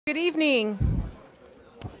Good evening.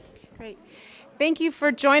 Great. Thank you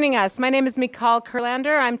for joining us. My name is Mikal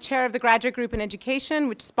Kurlander. I'm chair of the Graduate Group in Education,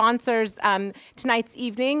 which sponsors tonight's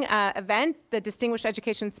evening event, the Distinguished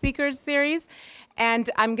Education Speakers Series. And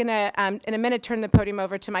I'm going to, in a minute, turn the podium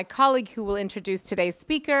over to my colleague who will introduce today's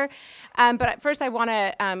speaker. But first, I want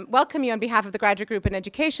to welcome you on behalf of the Graduate Group in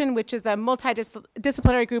Education, which is a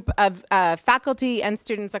multidisciplinary group of faculty and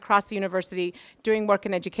students across the university doing work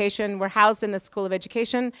in education. We're housed in the School of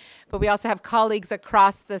Education, but we also have colleagues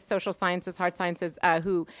across the social sciences, hard sciences,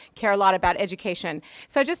 who care a lot about education.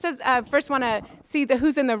 So just as first want to see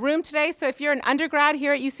who's in the room today. So if you're an undergrad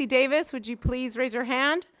here at UC Davis, would you please raise your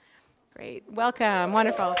hand? Great. Welcome.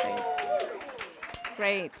 Wonderful. Thanks.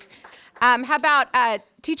 Great. How about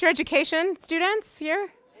teacher education students here?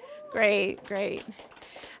 Great, great.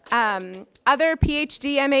 Other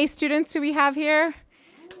PhD, MA students who we have here?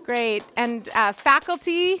 Great. And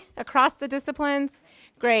faculty across the disciplines?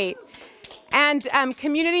 Great. And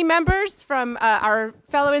community members from our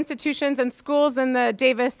fellow institutions and schools in the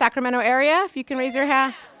Davis-Sacramento area, if you can raise your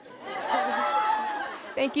hand.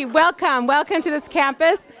 Thank you. Welcome. Welcome to this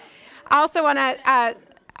campus. I also want to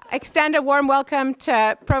extend a warm welcome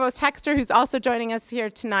to Provost Hexter, who's also joining us here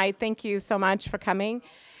tonight. Thank you so much for coming.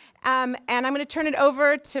 And I'm going to turn it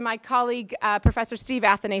over to my colleague, Professor Steve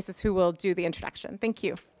Athanasius, who will do the introduction. Thank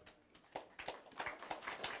you.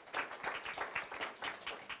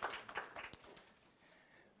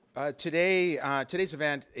 Today's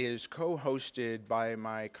event is co-hosted by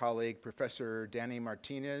my colleague, Professor Danny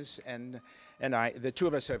Martinez, and I. The two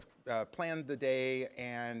of us have planned the day,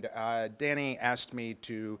 and Danny asked me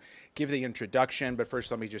to give the introduction, but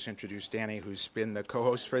first let me just introduce Danny, who's been the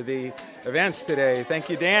co-host for the events today. Thank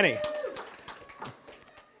you, Danny.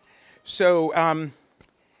 So I'm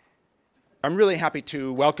really happy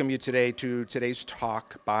to welcome you today to today's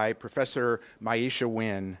talk by Professor Maisha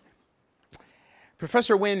Winn.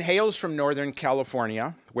 Professor Winn hails from Northern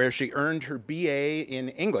California, where she earned her BA in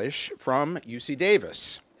English from UC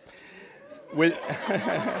Davis, with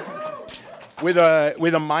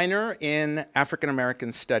a minor in African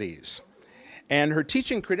American Studies, and her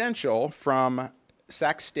teaching credential from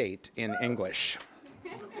Sac State in English.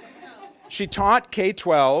 She taught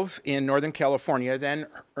K-12 in Northern California, then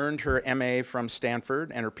earned her MA from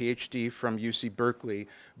Stanford and her PhD from UC Berkeley,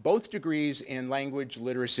 both degrees in language,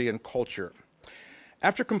 literacy, and culture.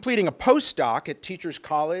 After completing a postdoc at Teachers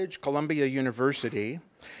College, Columbia University,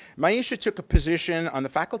 Maisha took a position on the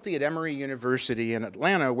faculty at Emory University in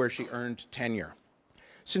Atlanta, where she earned tenure.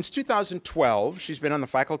 Since 2012, she's been on the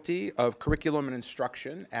faculty of Curriculum and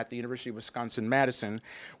Instruction at the University of Wisconsin-Madison,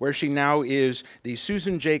 where she now is the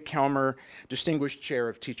Susan J. Kelmer Distinguished Chair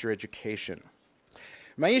of Teacher Education.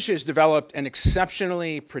 Maisha has developed an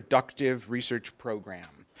exceptionally productive research program,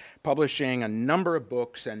 publishing a number of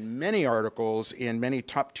books and many articles in many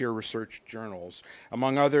top-tier research journals,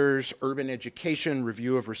 among others, Urban Education,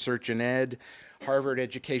 Review of Research in Ed, Harvard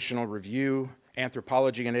Educational Review,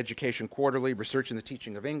 Anthropology and Education Quarterly, Research in the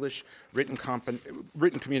Teaching of English, Written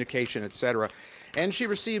Communication, etc. And she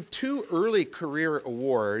received 2 early career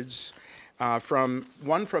awards,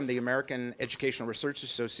 one from the American Educational Research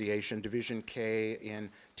Association, Division K in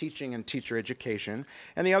Teaching and Teacher Education,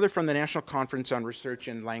 and the other from the National Conference on Research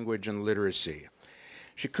in Language and Literacy.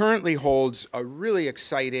 She currently holds a really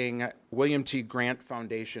exciting William T. Grant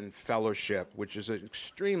Foundation Fellowship, which is an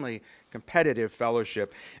extremely competitive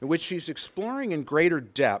fellowship, in which she's exploring in greater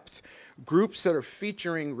depth groups that are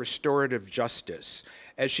featuring restorative justice,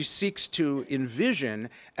 as she seeks to envision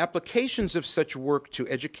applications of such work to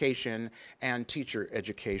education and teacher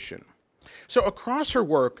education. So across her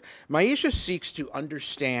work, Maisha seeks to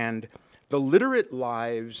understand the literate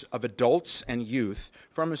lives of adults and youth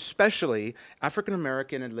from especially African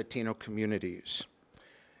American and Latino communities.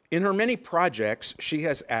 In her many projects, she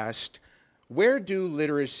has asked, where do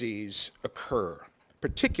literacies occur,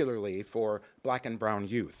 particularly for Black and brown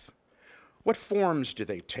youth? What forms do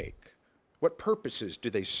they take? What purposes do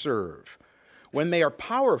they serve? When they are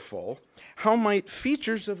powerful, how might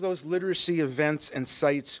features of those literacy events and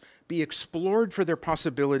sites be explored for their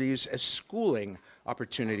possibilities as schooling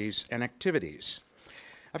opportunities and activities?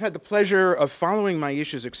 I've had the pleasure of following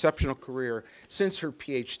Maisha's exceptional career since her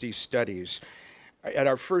PhD studies. At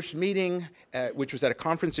our first meeting, which was at a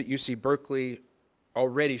conference at UC Berkeley,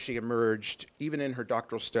 already she emerged, even in her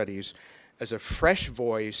doctoral studies, as a fresh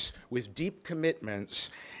voice with deep commitments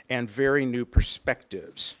and very new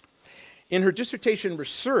perspectives. In her dissertation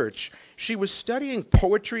research, she was studying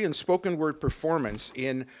poetry and spoken word performance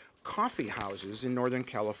in coffee houses in Northern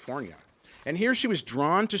California. And here she was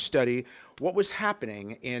drawn to study what was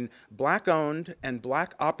happening in Black-owned and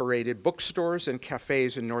Black-operated bookstores and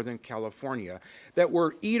cafes in Northern California that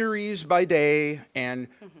were eateries by day and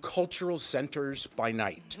cultural centers by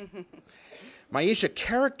night. Maisha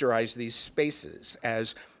characterized these spaces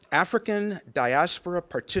as African diaspora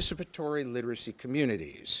participatory literacy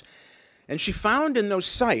communities. And she found in those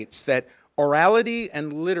sites that orality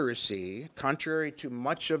and literacy, contrary to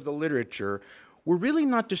much of the literature, were really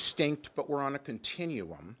not distinct, but were on a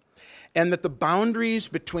continuum, and that the boundaries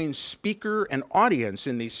between speaker and audience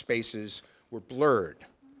in these spaces were blurred.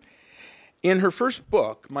 In her first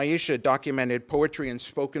book, Maisha documented poetry and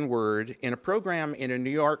spoken word in a program in a New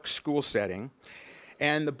York school setting,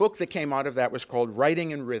 and the book that came out of that was called Writing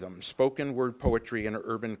in Rhythm, Spoken Word Poetry in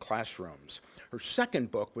Urban Classrooms. Her second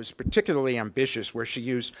book was particularly ambitious, where she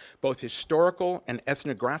used both historical and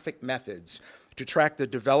ethnographic methods to track the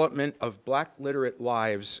development of Black literate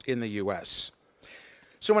lives in the US.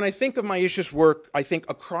 So when I think of Maisha's work, I think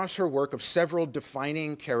across her work of several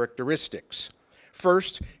defining characteristics.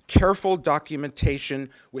 First, careful documentation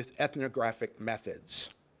with ethnographic methods.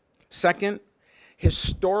 Second,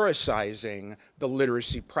 historicizing the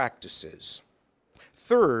literacy practices.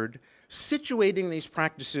 Third, situating these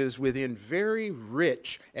practices within very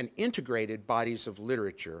rich and integrated bodies of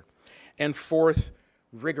literature. And fourth,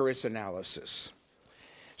 rigorous analysis.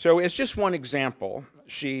 So as just one example,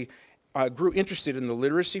 she grew interested in the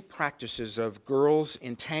literacy practices of girls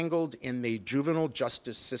entangled in the juvenile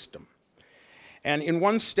justice system. And in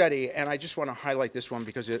one study, and I just want to highlight this one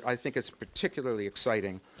because I think it's particularly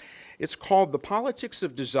exciting, it's called The Politics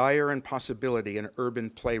of Desire and Possibility in Urban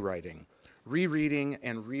Playwriting, Rereading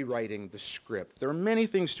and Rewriting the Script. There are many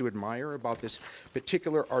things to admire about this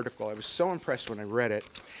particular article. I was so impressed when I read it.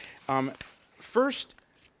 First,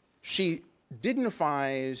 she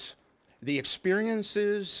dignifies the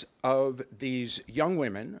experiences of these young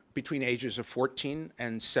women between ages of 14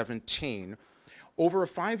 and 17. Over a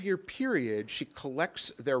 5-year period, she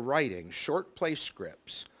collects their writing, short play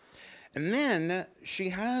scripts. And then she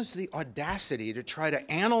has the audacity to try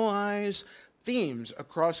to analyze themes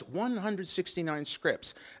across 169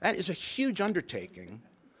 scripts. That is a huge undertaking.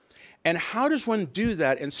 And how does one do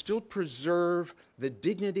that and still preserve the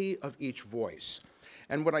dignity of each voice?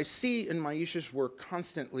 And what I see in Maisha's work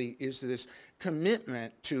constantly is this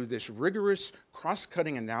commitment to this rigorous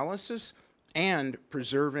cross-cutting analysis and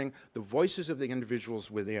preserving the voices of the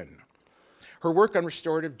individuals within. Her work on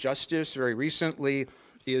restorative justice very recently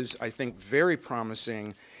is, I think, very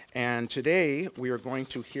promising. And today we are going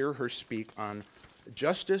to hear her speak on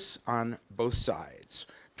justice on both sides,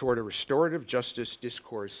 toward a restorative justice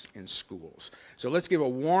discourse in schools. So let's give a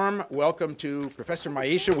warm welcome to Professor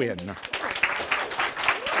Maisha Winn.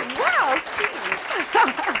 Wow, Steve.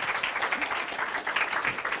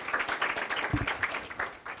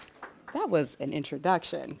 That was an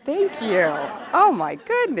introduction. Thank you. Oh my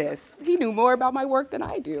goodness. He knew more about my work than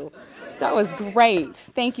I do. That was great.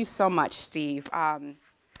 Thank you so much, Steve.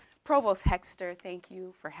 Provost Hexter, thank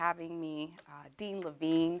you for having me. Dean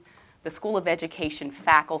Levine, the School of Education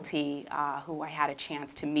faculty who I had a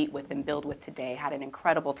chance to meet with and build with today. Had an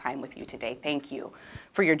incredible time with you today. Thank you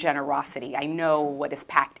for your generosity. I know what is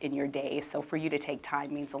packed in your day, so for you to take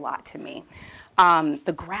time means a lot to me.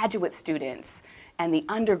 The graduate students and the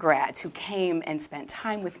undergrads who came and spent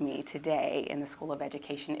time with me today in the School of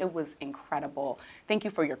Education, it was incredible. Thank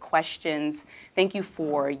you for your questions. Thank you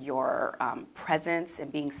for your presence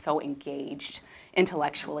and being so engaged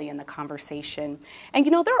intellectually in the conversation. And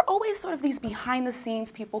you know, there are always sort of these behind the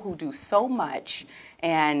scenes people who do so much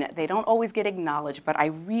and they don't always get acknowledged, but I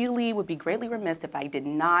really would be greatly remiss if I did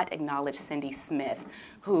not acknowledge Cindy Smith,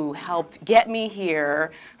 who helped get me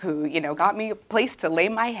here, who, you know, got me a place to lay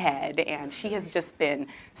my head, and she has just been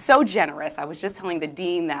so generous. I was just telling the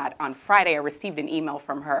dean that on Friday I received an email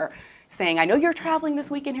from her saying, I know you're traveling this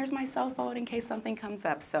weekend, here's my cell phone in case something comes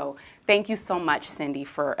up. So thank you so much, Cindy,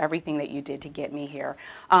 for everything that you did to get me here.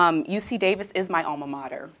 UC Davis is my alma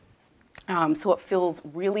mater. So it feels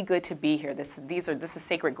really good to be here. This is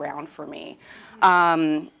sacred ground for me.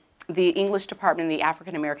 The English department and the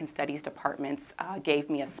African American Studies departments gave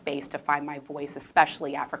me a space to find my voice,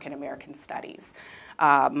 especially African American Studies.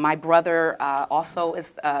 My brother also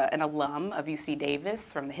is an alum of UC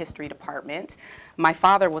Davis from the history department. My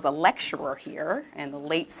father was a lecturer here in the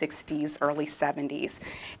late 60s, early 70s.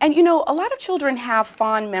 And you know, a lot of children have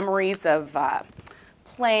fond memories of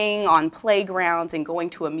playing on playgrounds and going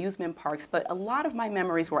to amusement parks, but a lot of my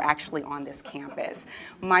memories were actually on this campus.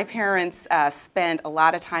 My parents spent a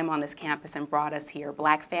lot of time on this campus and brought us here.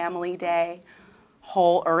 Black Family Day,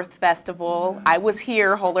 Whole Earth Festival. I was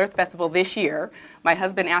here, Whole Earth Festival this year. My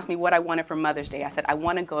husband asked me what I wanted for Mother's Day. I said, I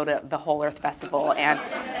want to go to the Whole Earth Festival. And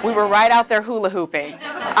we were right out there hula hooping.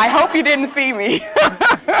 I hope you didn't see me.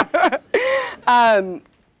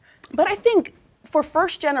 But I think for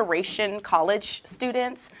first generation college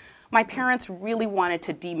students, my parents really wanted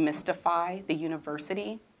to demystify the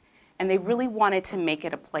university, and they really wanted to make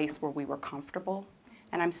it a place where we were comfortable.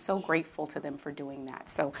 And I'm so grateful to them for doing that.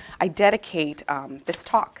 So I dedicate this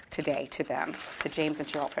talk today to them, to James and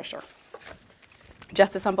Cheryl Fisher.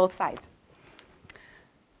 Justice on both sides.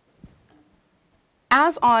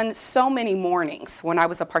 As on so many mornings when I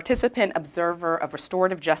was a participant observer of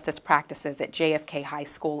restorative justice practices at JFK High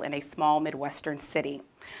School in a small Midwestern city,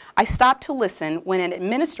 I stopped to listen when an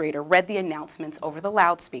administrator read the announcements over the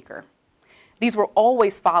loudspeaker. These were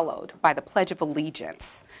always followed by the Pledge of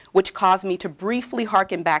Allegiance, which caused me to briefly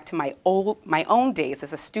hearken back to my own days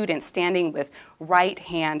as a student, standing with right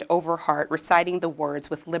hand over heart, reciting the words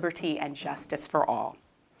 "with liberty and justice for all,"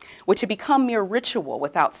 which had become mere ritual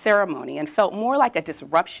without ceremony and felt more like a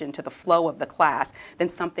disruption to the flow of the class than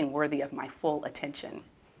something worthy of my full attention.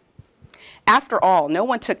 After all, no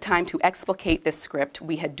one took time to explicate this script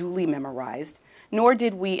we had duly memorized, nor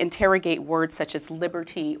did we interrogate words such as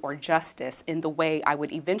liberty or justice in the way I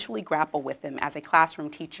would eventually grapple with them as a classroom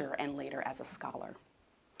teacher and later as a scholar.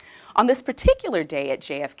 On this particular day at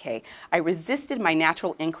JFK, I resisted my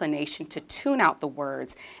natural inclination to tune out the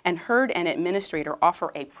words and heard an administrator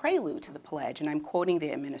offer a prelude to the pledge, and I'm quoting the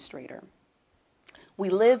administrator. "We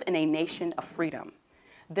live in a nation of freedom.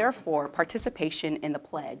 Therefore, participation in the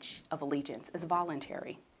Pledge of Allegiance is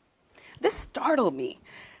voluntary." This startled me.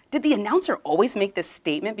 Did the announcer always make this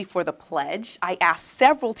statement before the pledge? I asked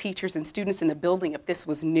several teachers and students in the building if this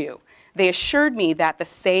was new. They assured me that the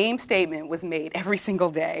same statement was made every single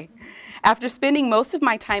day. After spending most of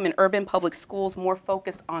my time in urban public schools more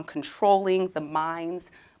focused on controlling the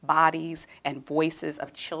minds, bodies, and voices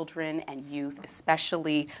of children and youth,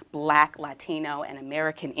 especially Black, Latino, and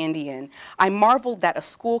American Indian, I marveled that a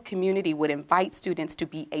school community would invite students to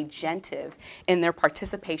be agentive in their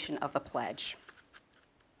participation of the pledge.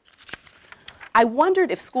 I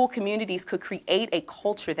wondered if school communities could create a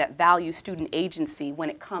culture that values student agency when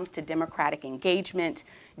it comes to democratic engagement,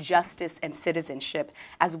 justice, and citizenship,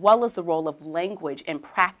 as well as the role of language in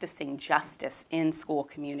practicing justice in school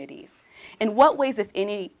communities. In what ways, if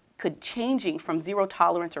any, could changing from zero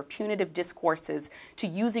tolerance or punitive discourses to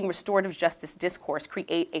using restorative justice discourse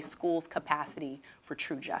create a school's capacity for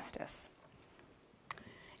true justice?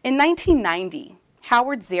 In 1990,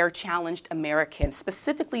 Howard Zehr challenged Americans,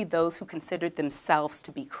 specifically those who considered themselves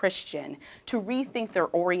to be Christian, to rethink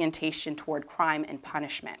their orientation toward crime and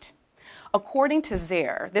punishment. According to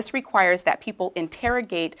Zehr, this requires that people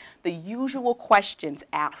interrogate the usual questions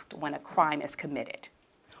asked when a crime is committed.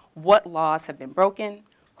 What laws have been broken?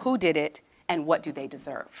 Who did it? And what do they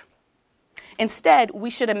deserve? Instead,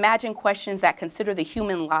 we should imagine questions that consider the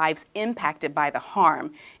human lives impacted by the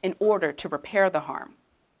harm in order to repair the harm.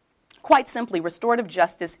 Quite simply, restorative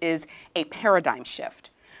justice is a paradigm shift.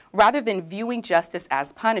 Rather than viewing justice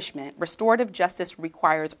as punishment, restorative justice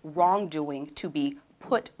requires wrongdoing to be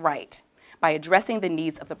put right by addressing the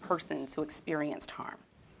needs of the persons who experienced harm.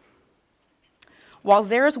 While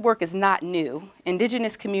Zehr's work is not new,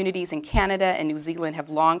 Indigenous communities in Canada and New Zealand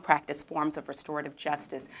have long practiced forms of restorative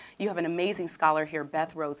justice. You have an amazing scholar here,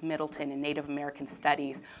 Beth Rose Middleton, in Native American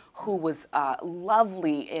Studies, who was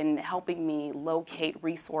lovely in helping me locate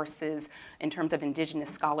resources in terms of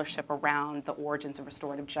Indigenous scholarship around the origins of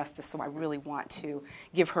restorative justice, so I really want to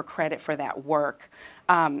give her credit for that work.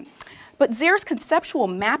 But Zehr's conceptual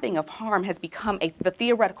mapping of harm has become the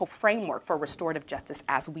theoretical framework for restorative justice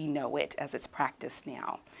as we know it, as it's practiced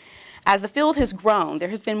now. As the field has grown, there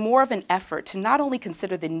has been more of an effort to not only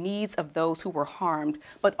consider the needs of those who were harmed,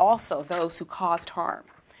 but also those who caused harm.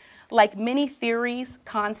 Like many theories,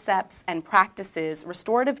 concepts, and practices,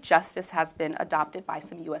 restorative justice has been adopted by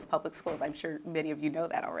some U.S. public schools. I'm sure many of you know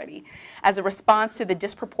that already, as a response to the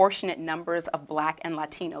disproportionate numbers of Black and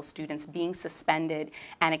Latino students being suspended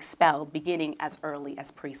and expelled beginning as early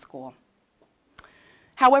as preschool.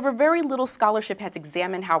 However, very little scholarship has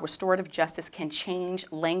examined how restorative justice can change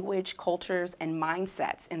language, cultures, and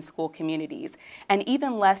mindsets in school communities, and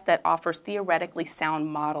even less that offers theoretically sound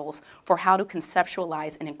models for how to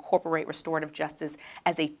conceptualize and incorporate restorative justice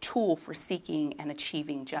as a tool for seeking and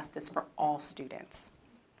achieving justice for all students.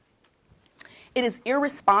 It is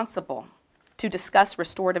irresponsible to discuss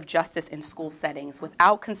restorative justice in school settings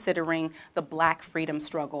without considering the Black freedom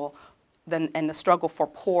struggle and the struggle for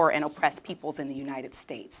poor and oppressed peoples in the United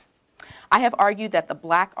States. I have argued that the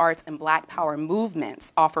Black arts and Black power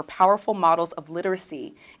movements offer powerful models of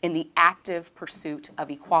literacy in the active pursuit of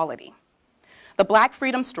equality. The Black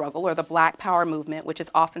freedom struggle, or the Black power movement, which is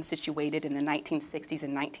often situated in the 1960s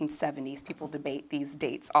and 1970s, people debate these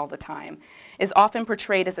dates all the time, is often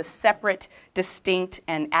portrayed as a separate, distinct,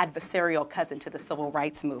 and adversarial cousin to the civil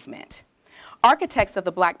rights movement. Architects of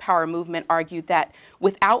the Black power movement argued that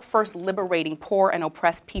without first liberating poor and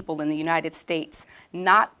oppressed people in the United States,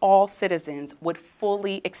 not all citizens would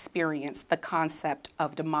fully experience the concept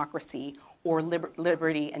of democracy or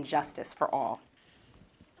liberty and justice for all.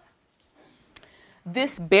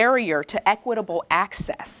 This barrier to equitable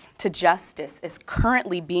access to justice is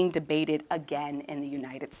currently being debated again in the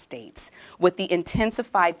United States with the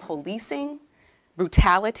intensified policing,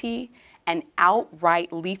 brutality, and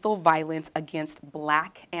outright lethal violence against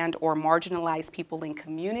Black and or marginalized people in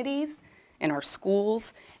communities, in our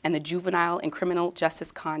schools, and the juvenile and criminal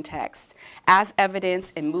justice context, as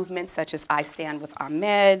evidenced in movements such as I Stand with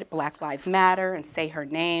Ahmed, Black Lives Matter, and Say Her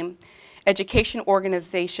Name. Education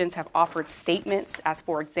organizations have offered statements, as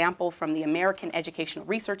for example, from the American Educational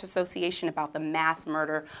Research Association about the mass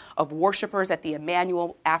murder of worshipers at the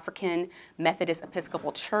Emmanuel African Methodist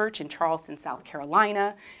Episcopal Church in Charleston, South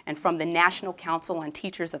Carolina, and from the National Council on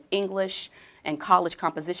Teachers of English and College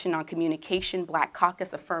Composition on Communication, Black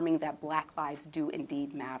Caucus, affirming that Black lives do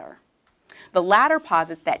indeed matter. The latter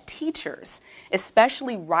posits that teachers,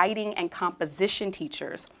 especially writing and composition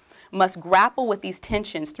teachers, must grapple with these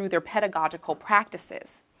tensions through their pedagogical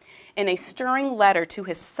practices. In a stirring letter to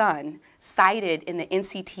his son, cited in the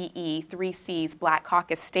NCTE 3C's Black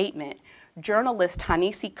Caucus statement, journalist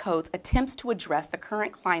Ta-Nehisi Coates attempts to address the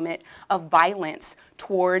current climate of violence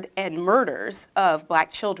toward and murders of Black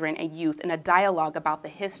children and youth in a dialogue about the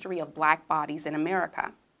history of Black bodies in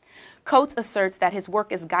America. Coates asserts that his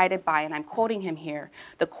work is guided by, and I'm quoting him here,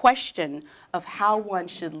 the question of how one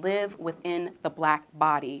should live within the Black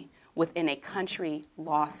body, within a country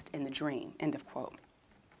lost in the dream, end of quote.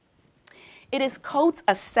 It is Coates'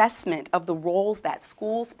 assessment of the roles that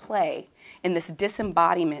schools play in this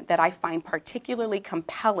disembodiment that I find particularly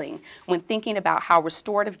compelling when thinking about how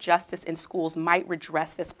restorative justice in schools might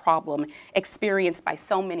redress this problem experienced by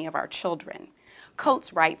so many of our children.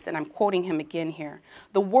 Coates writes, and I'm quoting him again here,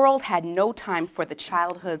 "The world had no time for the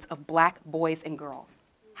childhoods of Black boys and girls.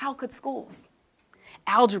 How could schools?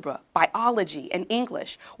 Algebra, biology, and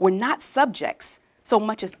English were not subjects so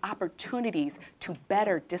much as opportunities to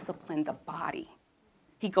better discipline the body."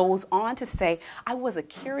 He goes on to say, "I was a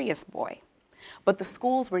curious boy, but the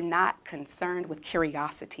schools were not concerned with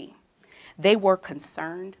curiosity. They were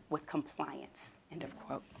concerned with compliance," end of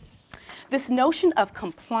quote. This notion of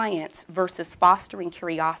compliance versus fostering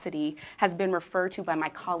curiosity has been referred to by my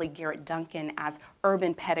colleague Garrett Duncan as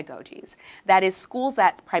urban pedagogies. That is, schools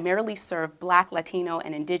that primarily serve Black, Latino,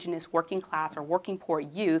 and Indigenous working class or working poor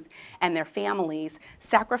youth and their families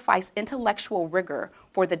sacrifice intellectual rigor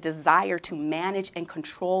for the desire to manage and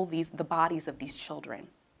control the bodies of these children.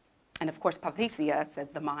 And of course, Patricia says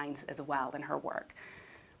the minds as well in her work.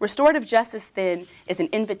 Restorative justice, then, is an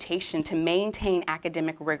invitation to maintain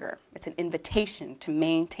academic rigor. It's an invitation to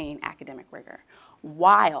maintain academic rigor,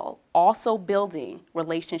 while also building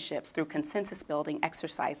relationships through consensus building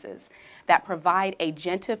exercises that provide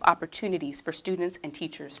agentive opportunities for students and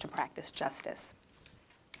teachers to practice justice.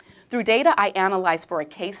 Through data I analyzed for a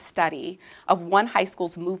case study of one high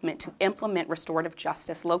school's movement to implement restorative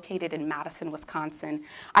justice located in Madison, Wisconsin,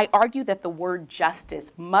 I argue that the word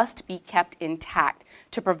justice must be kept intact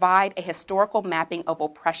to provide a historical mapping of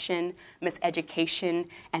oppression, miseducation,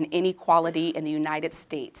 and inequality in the United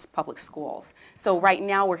States public schools. So right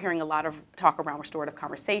now we're hearing a lot of talk around restorative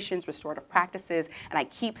conversations, restorative practices, and I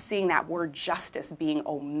keep seeing that word justice being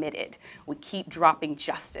omitted. We keep dropping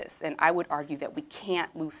justice, and I would argue that we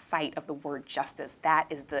can't lose sight of the word justice. That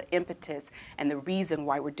is the impetus and the reason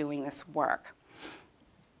why we're doing this work.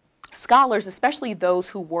 Scholars, especially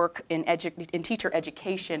those who work in teacher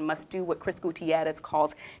education, must do what Chris Gutierrez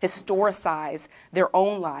calls historicize their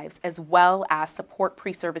own lives, as well as support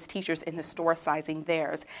pre-service teachers in historicizing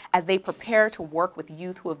theirs as they prepare to work with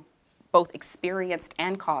youth who have both experienced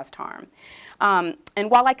and caused harm.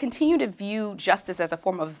 And while I continue to view justice as a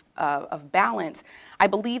form of balance, I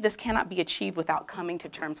believe this cannot be achieved without coming to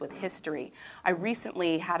terms with history. I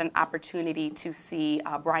recently had an opportunity to see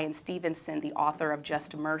Brian Stevenson, the author of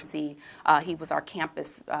Just Mercy. He was our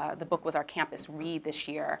campus, the book was our campus read this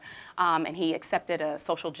year, and he accepted a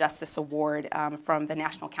social justice award from the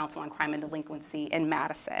National Council on Crime and Delinquency in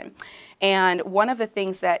Madison. And one of the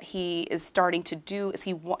things that he is starting to do is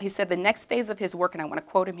he said the next phase of his work, and I want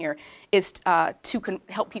to quote him here, is to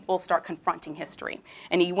help people start confronting history.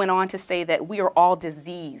 And he went on to say that we are all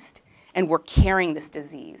diseased, and we're carrying this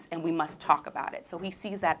disease, and we must talk about it. So he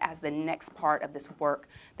sees that as the next part of this work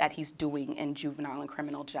that he's doing in juvenile and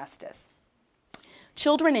criminal justice.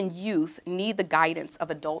 Children and youth need the guidance of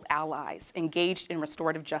adult allies engaged in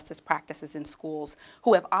restorative justice practices in schools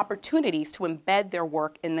who have opportunities to embed their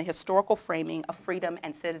work in the historical framing of freedom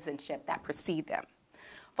and citizenship that precede them.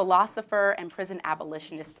 Philosopher and prison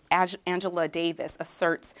abolitionist Angela Davis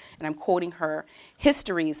asserts, and I'm quoting her,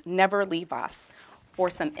 "Histories never leave us for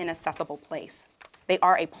some inaccessible place. They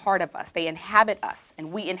are a part of us. They inhabit us,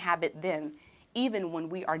 and we inhabit them, even when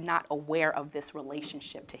we are not aware of this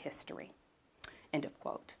relationship to history." End of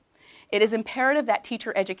quote. It is imperative that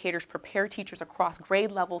teacher educators prepare teachers across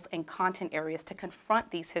grade levels and content areas to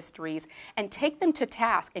confront these histories and take them to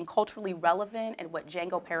task in culturally relevant and what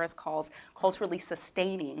Django Paris calls culturally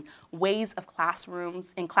sustaining ways of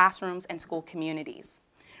classrooms and school communities.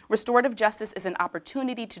 Restorative justice is an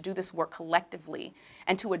opportunity to do this work collectively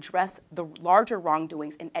and to address the larger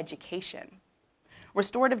wrongdoings in education.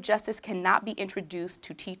 Restorative justice cannot be introduced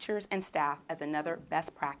to teachers and staff as another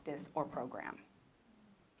best practice or program.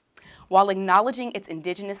 While acknowledging its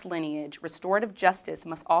indigenous lineage, restorative justice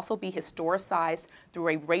must also be historicized through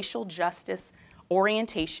a racial justice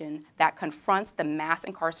orientation that confronts the mass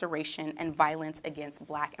incarceration and violence against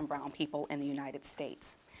Black and brown people in the United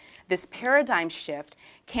States. This paradigm shift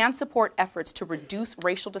can support efforts to reduce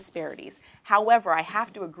racial disparities. However, I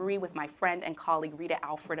have to agree with my friend and colleague Rita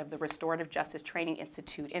Alfred of the Restorative Justice Training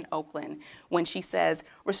Institute in Oakland when she says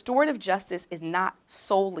restorative justice is not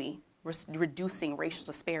solely reducing racial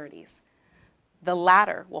disparities. The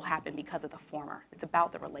latter will happen because of the former. It's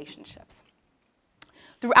about the relationships.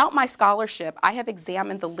 Throughout my scholarship, I have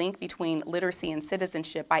examined the link between literacy and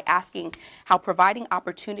citizenship by asking how providing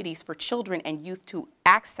opportunities for children and youth to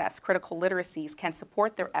access critical literacies can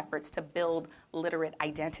support their efforts to build literate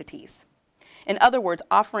identities. In other words,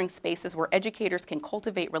 offering spaces where educators can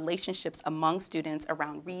cultivate relationships among students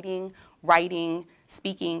around reading, writing,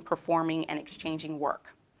 speaking, performing, and exchanging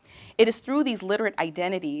work. It is through these literate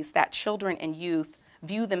identities that children and youth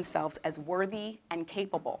view themselves as worthy and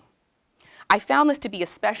capable. I found this to be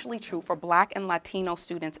especially true for Black and Latino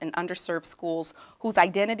students in underserved schools whose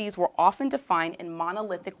identities were often defined in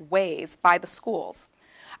monolithic ways by the schools.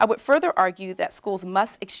 I would further argue that schools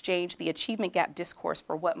must exchange the achievement gap discourse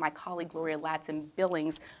for what my colleague Gloria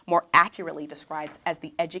Ladson-Billings more accurately describes as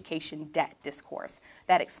the education debt discourse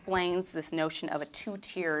that explains this notion of a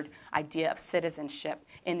two-tiered idea of citizenship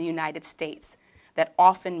in the United States that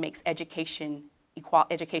often makes educational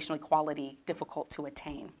equality difficult to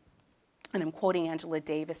attain. And I'm quoting Angela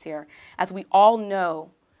Davis here. As we all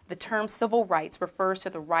know, the term civil rights refers to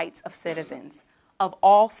the rights of citizens, of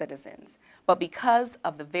all citizens. But because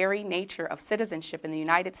of the very nature of citizenship in the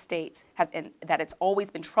United States, that it's always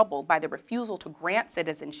been troubled by the refusal to grant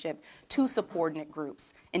citizenship to subordinate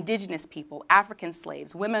groups, indigenous people, African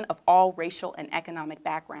slaves, women of all racial and economic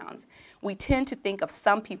backgrounds, we tend to think of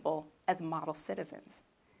some people as model citizens,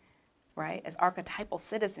 right? As archetypal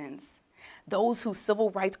citizens. Those whose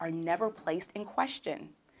civil rights are never placed in question,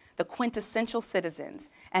 the quintessential citizens,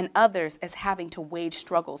 and others as having to wage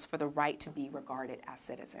struggles for the right to be regarded as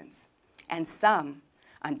citizens. And some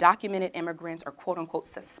undocumented immigrants or quote-unquote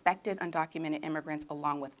suspected undocumented immigrants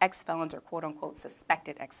along with ex-felons or quote-unquote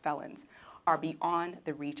suspected ex-felons are beyond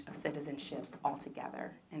the reach of citizenship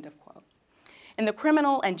altogether, end of quote. In the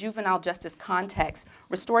criminal and juvenile justice context,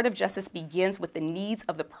 restorative justice begins with the needs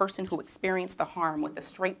of the person who experienced the harm with a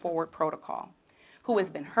straightforward protocol. Who has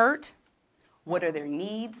been hurt? What are their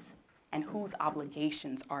needs? And whose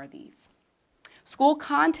obligations are these? School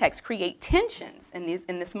contexts create tensions in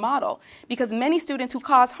this model because many students who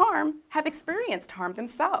cause harm have experienced harm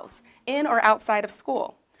themselves in or outside of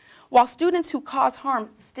school, while students who cause harm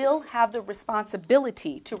still have the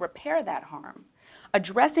responsibility to repair that harm.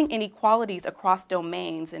 Addressing inequalities across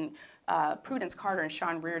domains, and Prudence Carter and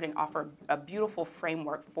Sean Reardon offer a beautiful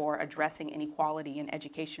framework for addressing inequality in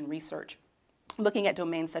education research, looking at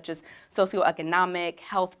domains such as socioeconomic,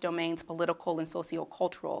 health domains, political, and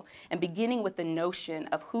sociocultural, and beginning with the notion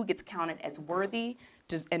of who gets counted as worthy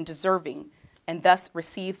and deserving, and thus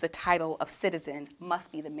receives the title of citizen,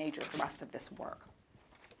 must be the major thrust of this work.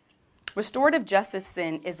 Restorative justice,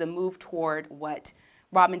 then, is a move toward what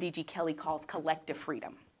Robin D.G. Kelley calls collective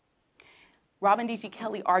freedom. Robin D.G.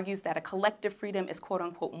 Kelley argues that a collective freedom is, quote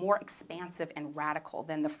unquote, more expansive and radical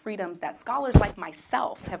than the freedoms that scholars like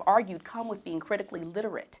myself have argued come with being critically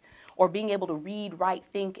literate or being able to read, write,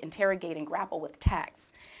 think, interrogate, and grapple with text.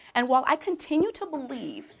 And while I continue to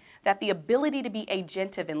believe that the ability to be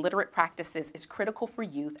agentive in literate practices is critical for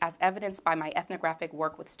youth, as evidenced by my ethnographic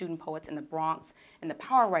work with student poets in the Bronx in the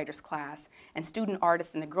Power Writers class and student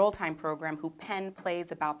artists in the Girl Time program who pen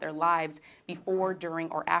plays about their lives before, during,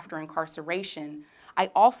 or after incarceration,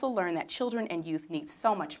 I also learned that children and youth need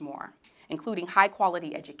so much more, including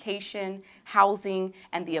high-quality education, housing,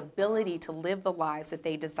 and the ability to live the lives that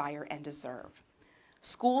they desire and deserve.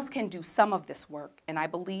 Schools can do some of this work, and I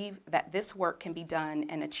believe that this work can be done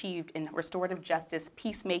and achieved in restorative justice,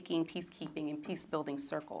 peacemaking, peacekeeping, and peace-building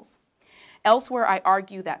circles. Elsewhere, I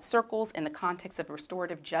argue that circles in the context of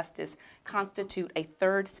restorative justice constitute a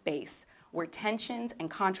third space where tensions and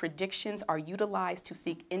contradictions are utilized to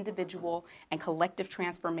seek individual and collective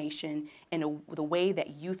transformation in the way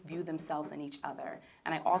that youth view themselves and each other.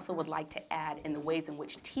 And I also would like to add in the ways in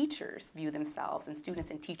which teachers view themselves and students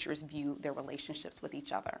and teachers view their relationships with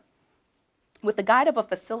each other. With the guide of a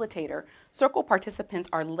facilitator, circle participants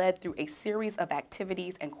are led through a series of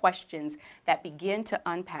activities and questions that begin to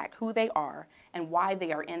unpack who they are and why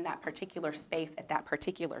they are in that particular space at that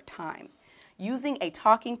particular time. Using a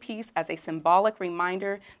talking piece as a symbolic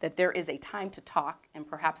reminder that there is a time to talk, and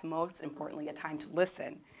perhaps most importantly, a time to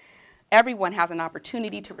listen. Everyone has an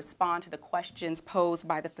opportunity to respond to the questions posed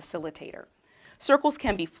by the facilitator. Circles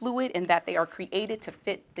can be fluid in that they are created to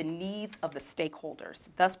fit the needs of the stakeholders,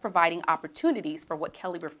 thus providing opportunities for what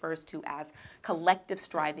Kelly refers to as collective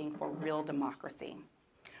striving for real democracy.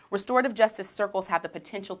 Restorative justice circles have the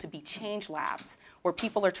potential to be change labs, where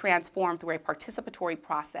people are transformed through a participatory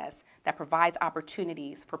process that provides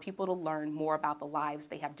opportunities for people to learn more about the lives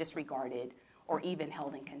they have disregarded or even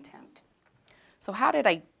held in contempt. So how did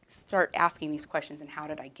I start asking these questions, and how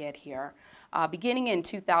did I get here? Beginning in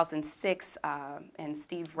 2006, and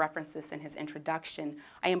Steve referenced this in his introduction,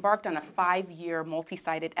 I embarked on a 5-year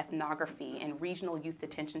multi-sited ethnography in regional youth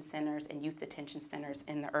detention centers and youth detention centers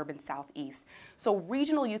in the urban Southeast. So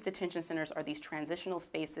regional youth detention centers are these transitional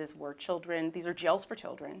spaces where children, these are jails for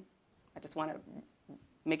children. I just want to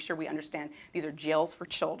make sure we understand these are jails for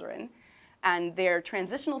children. And they're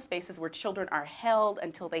transitional spaces where children are held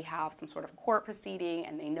until they have some sort of court proceeding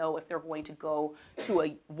and they know if they're going to go to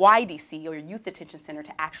a YDC or a youth detention center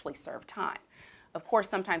to actually serve time. Of course,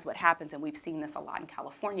 sometimes what happens, and we've seen this a lot in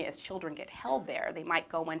California, is children get held there. They might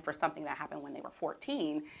go in for something that happened when they were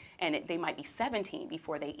 14, and they might be 17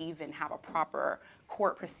 before they even have a proper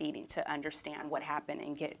court proceeding to understand what happened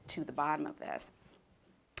and get to the bottom of this.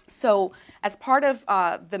 So as part of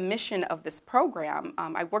the mission of this program,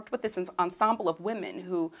 I worked with this ensemble of women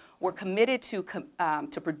who were committed to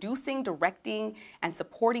producing, directing, and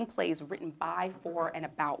supporting plays written by, for, and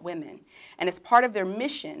about women. And as part of their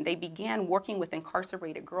mission, they began working with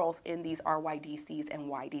incarcerated girls in these RYDCs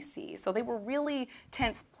and YDCs. So they were really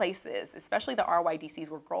tense places, especially the RYDCs,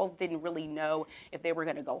 where girls didn't really know if they were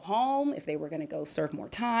going to go home, if they were going to go serve more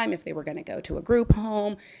time, if they were going to go to a group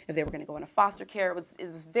home, if they were going to go into foster care. It was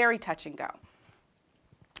very touch and go.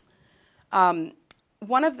 Let me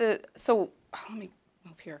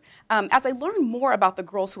move here. As I learned more about the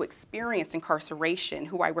girls who experienced incarceration,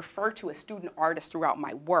 who I refer to as student artists throughout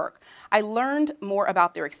my work, I learned more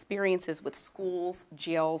about their experiences with schools,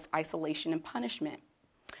 jails, isolation, and punishment.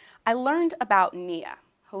 I learned about Nia,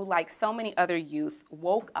 who, like so many other youth,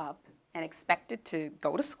 woke up and expected to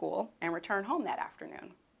go to school and return home that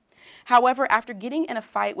afternoon. However, after getting in a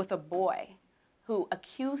fight with a boy who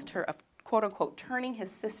accused her of, quote unquote, turning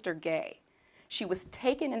his sister gay, she was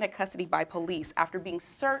taken into custody by police after being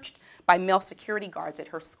searched by male security guards at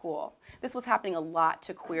her school. This was happening a lot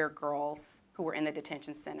to queer girls who were in the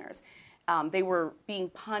detention centers. They were being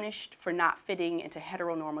punished for not fitting into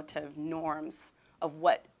heteronormative norms of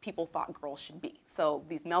what people thought girls should be. So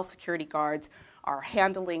these male security guards are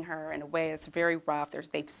handling her in a way that's very rough.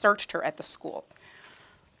 They've searched her at the school.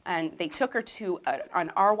 And they took her to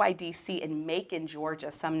an RYDC in Macon,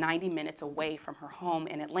 Georgia, some 90 minutes away from her home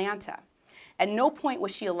in Atlanta. At no point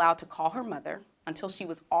was she allowed to call her mother until she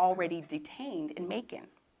was already detained in Macon.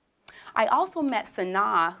 I also met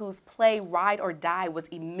Sanaa, whose play Ride or Die was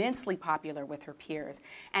immensely popular with her peers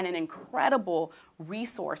and an incredible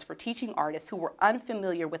resource for teaching artists who were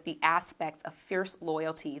unfamiliar with the aspects of fierce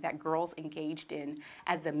loyalty that girls engaged in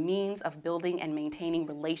as a means of building and maintaining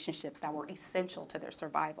relationships that were essential to their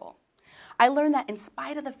survival. I learned that in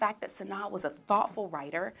spite of the fact that Sanaa was a thoughtful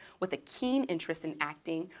writer with a keen interest in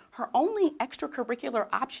acting, her only extracurricular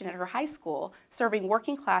option at her high school, serving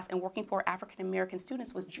working class and working poor African American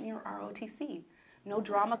students, was junior ROTC. No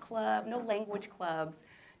drama club, no language clubs,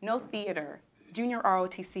 no theater. Junior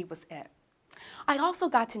ROTC was it. I also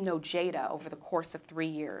got to know Jada over the course of 3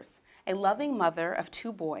 years, a loving mother of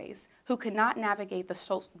 2 boys who could not navigate the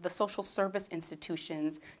social service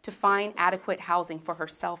institutions to find adequate housing for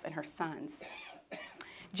herself and her sons.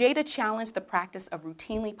 Jada challenged the practice of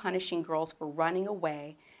routinely punishing girls for running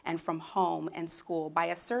away and from home and school by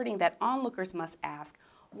asserting that onlookers must ask,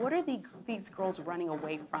 what are these girls running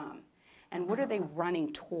away from? And what are they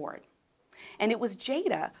running toward? And it was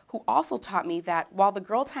Jada who also taught me that while the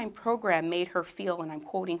Girl Time program made her feel, and I'm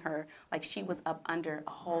quoting her, like she was up under a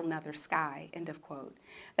whole nother sky, end of quote,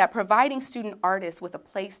 that providing student artists with a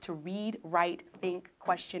place to read, write, think,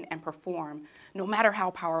 question, and perform, no matter how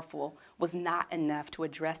powerful, was not enough to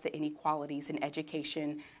address the inequalities in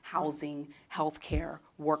education, housing, healthcare,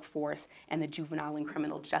 workforce, and the juvenile and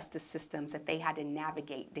criminal justice systems that they had to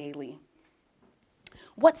navigate daily.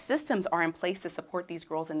 What systems are in place to support these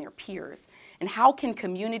girls and their peers? And how can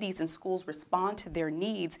communities and schools respond to their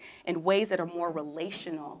needs in ways that are more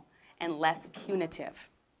relational and less punitive?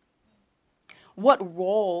 What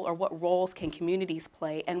role or what roles can communities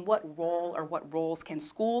play, and what role or what roles can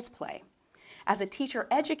schools play? As a teacher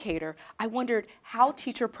educator, I wondered how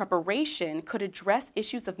teacher preparation could address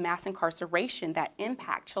issues of mass incarceration that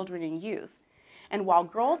impact children and youth. And while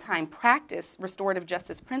Girl Time practiced restorative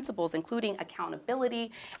justice principles, including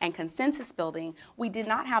accountability and consensus building, we did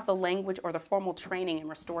not have the language or the formal training in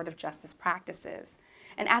restorative justice practices.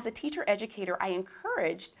 And as a teacher educator, I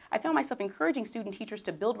found myself encouraging student teachers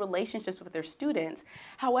to build relationships with their students.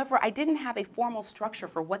 However, I didn't have a formal structure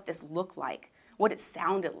for what this looked like, what it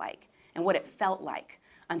sounded like, and what it felt like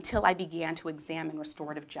until I began to examine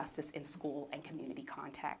restorative justice in school and community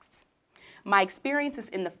contexts. My experiences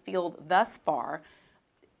in the field thus far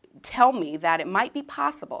tell me that it might be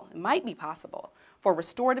possible for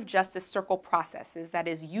restorative justice circle processes, that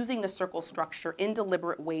is, using the circle structure in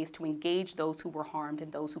deliberate ways to engage those who were harmed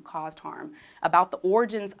and those who caused harm, about the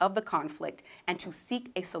origins of the conflict, and to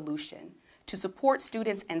seek a solution, to support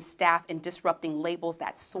students and staff in disrupting labels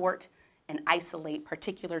that sort and isolate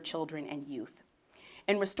particular children and youth.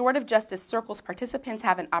 In restorative justice circles, participants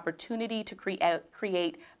have an opportunity to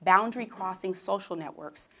create boundary-crossing social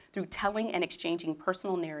networks through telling and exchanging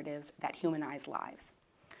personal narratives that humanize lives.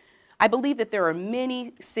 I believe that there are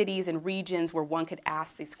many cities and regions where one could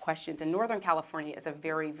ask these questions, and Northern California is a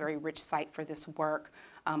very, very rich site for this work.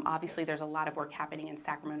 Obviously, there's a lot of work happening in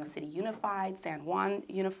Sacramento City Unified, San Juan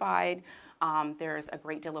Unified. There's a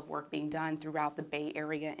great deal of work being done throughout the Bay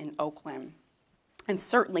Area in Oakland. And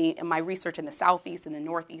certainly, in my research in the Southeast and the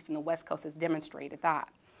Northeast and the West Coast has demonstrated that.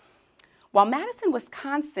 While Madison,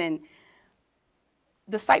 Wisconsin,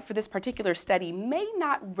 the site for this particular study, may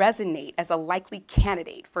not resonate as a likely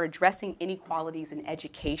candidate for addressing inequalities in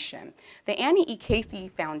education, the Annie E. Casey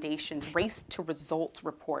Foundation's Race to Results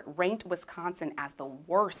report ranked Wisconsin as the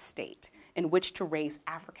worst state in which to raise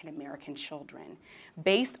African American children.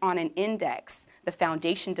 Based on an index the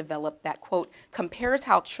foundation developed that, quote, compares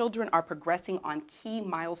how children are progressing on key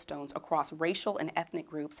milestones across racial and ethnic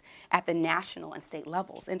groups at the national and state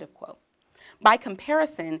levels, end of quote. By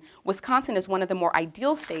comparison, Wisconsin is one of the more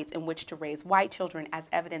ideal states in which to raise white children, as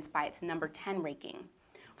evidenced by its number 10 ranking.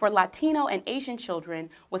 For Latino and Asian children,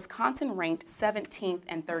 Wisconsin ranked 17th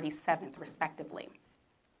and 37th, respectively.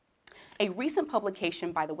 A recent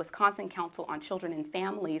publication by the Wisconsin Council on Children and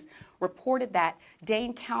Families reported that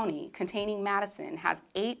Dane County, containing Madison, has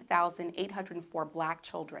 8,804 Black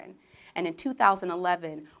children. And in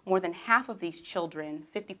 2011, more than half of these children,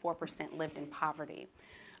 54%, lived in poverty.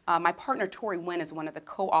 My partner, Winn, is one of the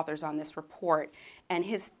co-authors on this report. And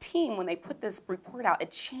his team, when they put this report out,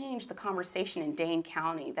 it changed the conversation in Dane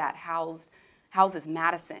County that houses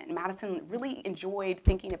Madison. Madison really enjoyed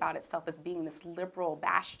thinking about itself as being this liberal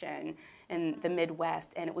bastion in the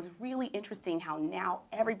Midwest, and it was really interesting how now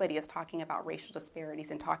everybody is talking about racial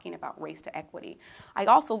disparities and talking about race to equity. I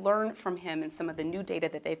also learned from him and some of the new data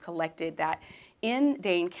that they've collected that in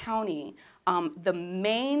Dane County,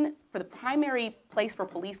 the primary place for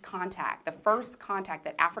police contact, the first contact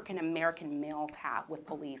that African American males have with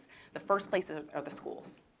police, the first places are the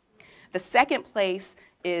schools. The second place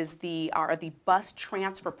are the bus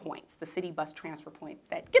transfer points, the city bus transfer points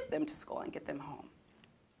that get them to school and get them home.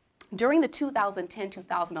 During the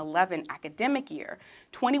 2010-2011 academic year,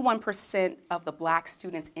 21% of the Black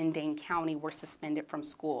students in Dane County were suspended from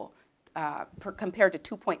school, compared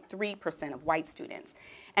to 2.3% of white students.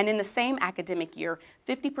 And in the same academic year,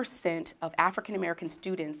 50% of African American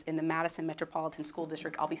students in the Madison Metropolitan School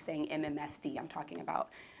District, I'll be saying MMSD, I'm talking about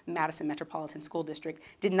Madison Metropolitan School District,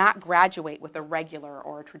 did not graduate with a regular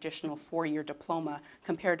or a traditional 4-year diploma,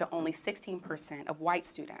 compared to only 16% of white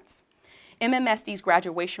students. MMSD's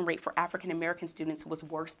graduation rate for African American students was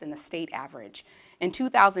worse than the state average. In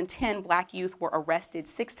 2010, black youth were arrested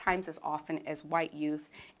 6 times as often as white youth,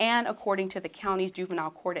 and according to the county's juvenile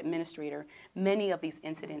court administrator, many of these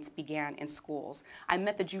incidents began in schools. I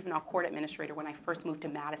met the juvenile court administrator when I first moved to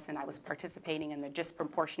Madison. I was participating in the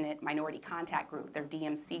Disproportionate Minority Contact Group, their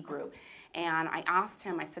DMC group, and I asked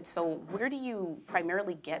him, I said, so where do you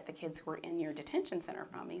primarily get the kids who are in your detention center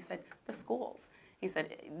from? He said, the schools. He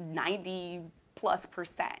said 90+%.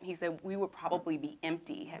 He said we would probably be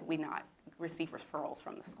empty had we not received referrals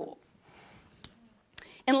from the schools.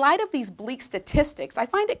 In light of these bleak statistics, I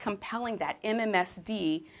find it compelling that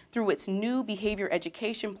MMSD, through its new behavior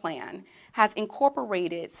education plan, has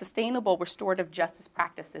incorporated sustainable restorative justice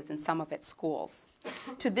practices in some of its schools.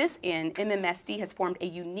 To this end, MMSD has formed a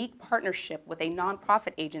unique partnership with a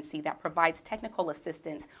nonprofit agency that provides technical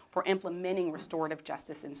assistance for implementing restorative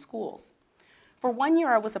justice in schools. For 1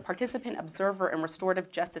 year, I was a participant observer in restorative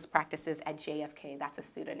justice practices at JFK, that's a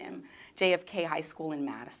pseudonym, JFK High School in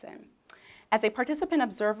Madison. As a participant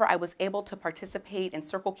observer, I was able to participate in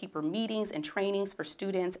Circle Keeper meetings and trainings for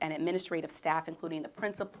students and administrative staff, including the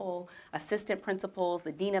principal, assistant principals,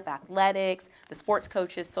 the dean of athletics, the sports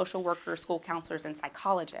coaches, social workers, school counselors, and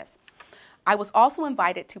psychologists. I was also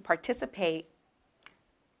invited to participate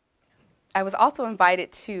in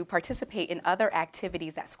other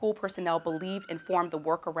activities that school personnel believed informed the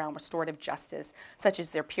work around restorative justice, such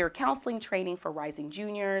as their peer counseling training for rising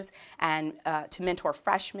juniors and to mentor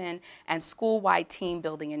freshmen, and school-wide team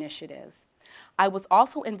building initiatives. I was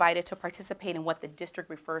also invited to participate in what the district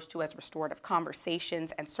refers to as restorative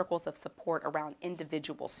conversations and circles of support around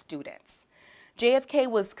individual students. JFK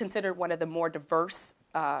was considered one of the more diverse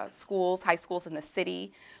high schools in the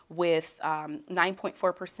city, with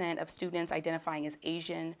 9.4% of students identifying as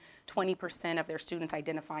Asian, 20% of their students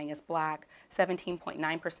identifying as Black,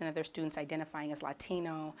 17.9% of their students identifying as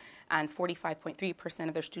Latino, and 45.3%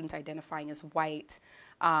 of their students identifying as white,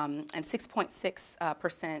 and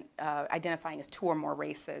 6.6% identifying as 2 or more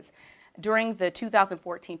races. During the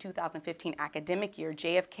 2014-2015 academic year,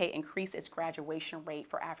 JFK increased its graduation rate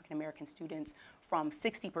for African American students from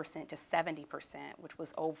 60% to 70%, which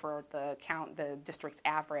was over the district's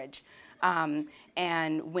average. And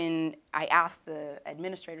when I asked the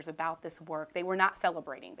administrators about this work, they were not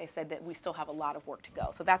celebrating. They said that we still have a lot of work to go.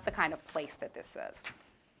 So that's the kind of place that this is.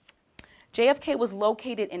 JFK was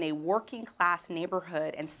located in a working class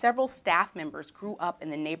neighborhood, and several staff members grew up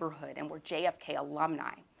in the neighborhood and were JFK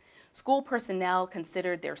alumni. School personnel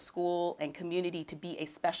considered their school and community to be a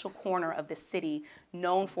special corner of the city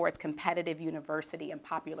known for its competitive university and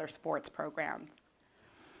popular sports programs.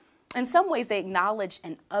 In some ways, they acknowledged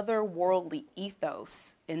an otherworldly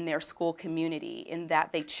ethos in their school community, in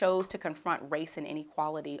that they chose to confront race and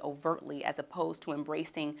inequality overtly, as opposed to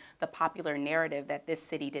embracing the popular narrative that this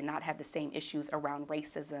city did not have the same issues around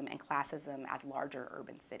racism and classism as larger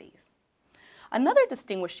urban cities. Another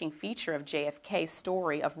distinguishing feature of JFK's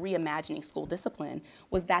story of reimagining school discipline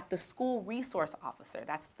was that the school resource officer,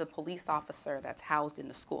 that's the police officer that's housed in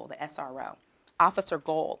the school, the SRO, Officer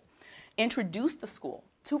Gold, introduced the school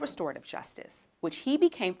to restorative justice, which he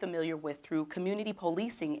became familiar with through community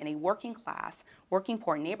policing in a working class, working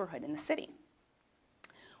poor neighborhood in the city.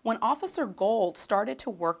 When Officer Gold started to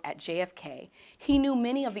work at JFK, he knew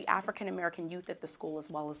many of the African American youth at the school as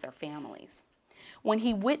well as their families. When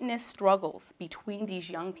he witnessed struggles between these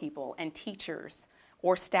young people and teachers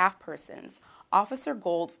or staff persons, Officer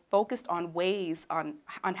Gold focused on ways on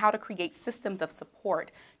how to create systems of support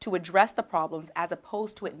to address the problems, as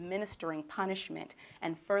opposed to administering punishment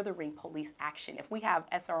and furthering police action. If we have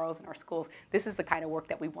SROs in our schools, this is the kind of work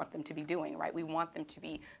that we want them to be doing, right? We want them to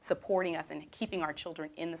be supporting us and keeping our children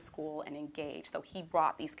in the school and engaged. So he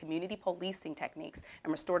brought these community policing techniques,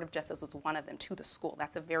 and restorative justice was one of them, to the school.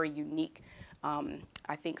 That's a very unique,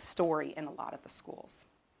 I think, story in a lot of the schools.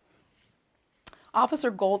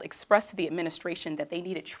 Officer Gold expressed to the administration that they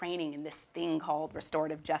needed training in this thing called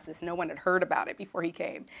restorative justice. No one had heard about it before he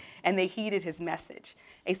came, and they heeded his message.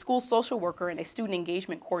 A school social worker and a student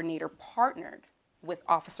engagement coordinator partnered with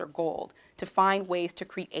Officer Gold to find ways to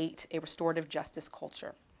create a restorative justice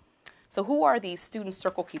culture. So who are these student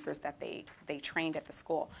circle keepers that they trained at the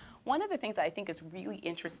school? One of the things that I think is really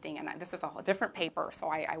interesting, and this is a different paper, so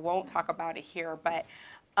I won't talk about it here, but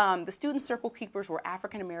the student circle keepers were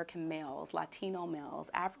African American males, Latino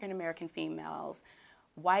males, African American females,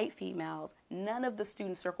 white females. None of the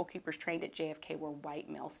student circle keepers trained at JFK were white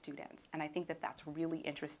male students, and I think that that's really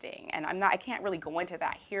interesting. And I can't really go into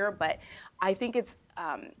that here, but I think it's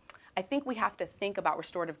I think we have to think about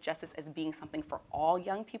restorative justice as being something for all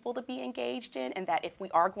young people to be engaged in, and that if we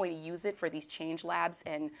are going to use it for these change labs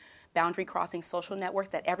and boundary crossing social networks,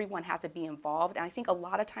 that everyone has to be involved. And I think a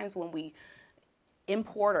lot of times when we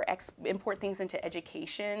import things into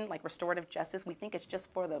education, like restorative justice, we think it's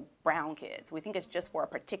just for the brown kids. We think it's just for a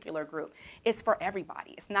particular group. It's for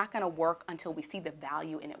everybody. It's not going to work until we see the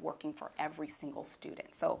value in it working for every single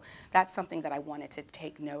student. So that's something that I wanted to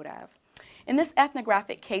take note of. In this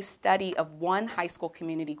ethnographic case study of one high school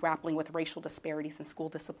community grappling with racial disparities in school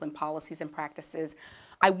discipline policies and practices,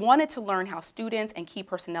 I wanted to learn how students and key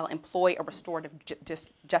personnel employ a restorative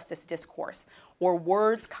justice discourse, or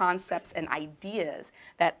words, concepts, and ideas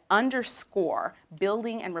that underscore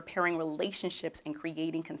building and repairing relationships and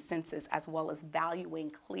creating consensus, as well as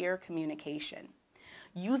valuing clear communication.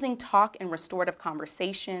 Using talk and restorative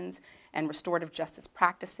conversations and restorative justice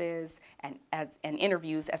practices and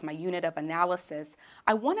interviews as my unit of analysis,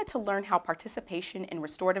 I wanted to learn how participation in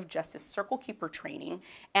restorative justice circle keeper training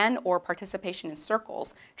and or participation in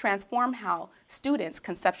circles transform how students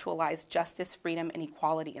conceptualize justice, freedom, and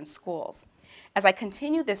equality in schools. As I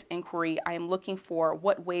continue this inquiry, I am looking for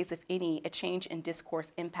what ways, if any, a change in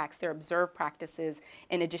discourse impacts their observed practices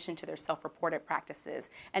in addition to their self-reported practices.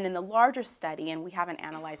 And in the larger study, and we haven't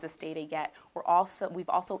analyzed this data yet, we've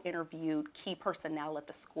also interviewed key personnel at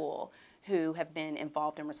the school who have been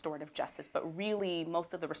involved in restorative justice, but really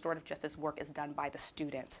most of the restorative justice work is done by the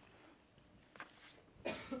students.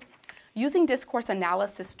 Using discourse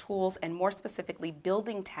analysis tools and more specifically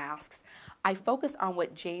building tasks, I focus on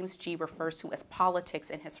what James G. refers to as politics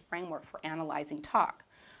in his framework for analyzing talk.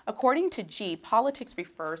 According to G, politics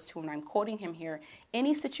refers to, and I'm quoting him here,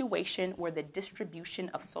 any situation where the distribution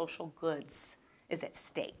of social goods is at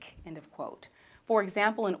stake, end of quote. For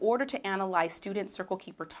example, in order to analyze student circle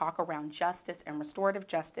keeper talk around justice and restorative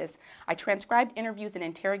justice, I transcribed interviews and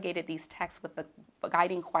interrogated these texts with the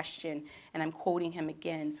guiding question, and I'm quoting him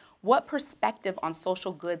again, what perspective on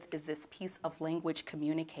social goods is this piece of language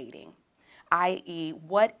communicating? I.e.,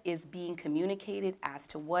 what is being communicated as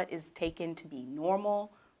to what is taken to be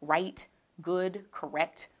normal, right, good,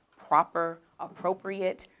 correct, proper,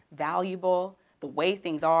 appropriate, valuable, the way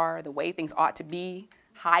things are, the way things ought to be,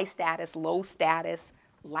 high status, low status,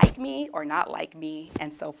 like me or not like me,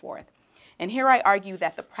 and so forth. And here I argue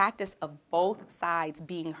that the practice of both sides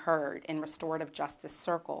being heard in restorative justice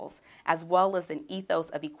circles, as well as an ethos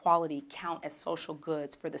of equality, count as social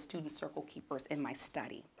goods for the student circle keepers in my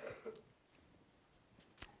study.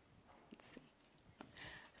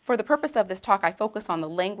 For the purpose of this talk, I focus on the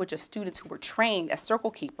language of students who were trained as circle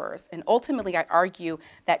keepers, and ultimately I argue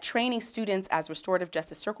that training students as restorative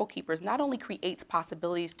justice circle keepers not only creates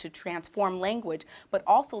possibilities to transform language, but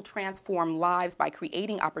also transform lives by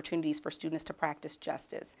creating opportunities for students to practice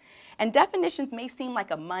justice. And definitions may seem like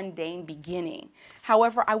a mundane beginning.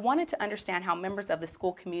 However, I wanted to understand how members of the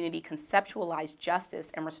school community conceptualize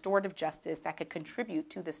justice and restorative justice that could contribute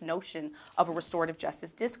to this notion of a restorative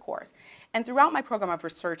justice discourse. And throughout my program of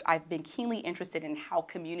research, I've been keenly interested in how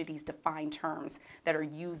communities define terms that are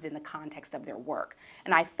used in the context of their work.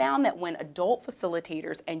 And I found that when adult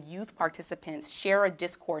facilitators and youth participants share a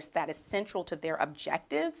discourse that is central to their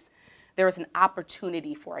objectives, there is an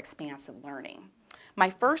opportunity for expansive learning. My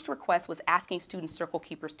first request was asking student circle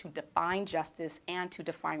keepers to define justice and to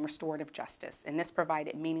define restorative justice, and this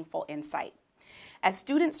provided meaningful insight. As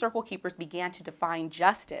student circle keepers began to define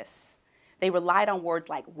justice, they relied on words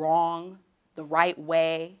like wrong, the right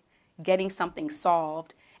way, getting something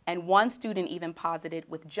solved, and one student even posited,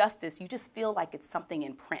 with justice, you just feel like it's something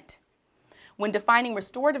in print. When defining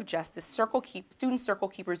restorative justice, student circle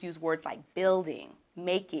keepers use words like building,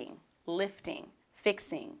 making, lifting,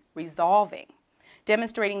 fixing, resolving,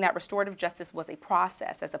 demonstrating that restorative justice was a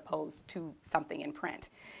process as opposed to something in print,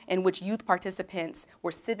 in which youth participants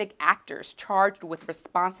were civic actors charged with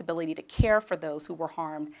responsibility to care for those who were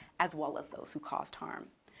harmed as well as those who caused harm.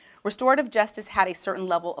 Restorative justice had a certain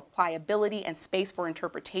level of pliability and space for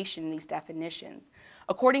interpretation in these definitions.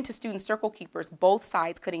 According to student circle keepers, both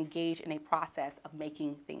sides could engage in a process of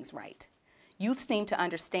making things right. Youth seemed to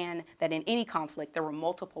understand that in any conflict there were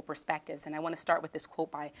multiple perspectives, and I want to start with this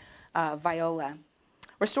quote by Viola.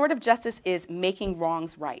 Restorative justice is making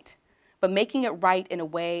wrongs right, but making it right in a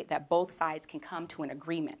way that both sides can come to an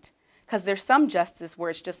agreement. Because there's some justice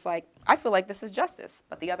where it's just like, I feel like this is justice,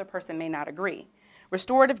 but the other person may not agree.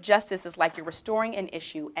 Restorative justice is like you're restoring an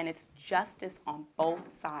issue, and it's justice on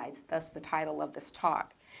both sides, thus the title of this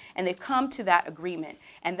talk. And they've come to that agreement,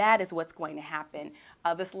 and that is what's going to happen.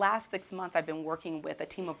 This last 6 months, I've been working with a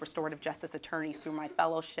team of restorative justice attorneys through my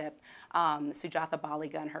fellowship, Sujatha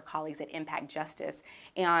Baliga and her colleagues at Impact Justice.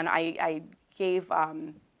 And I gave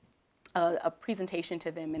a presentation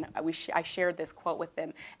to them, and I shared this quote with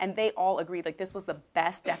them, and they all agreed like this was the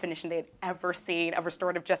best definition they had ever seen of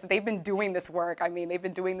restorative justice. They've been doing this work. I mean, they've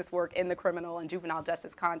been doing this work in the criminal and juvenile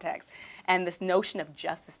justice context, and this notion of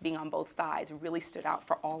justice being on both sides really stood out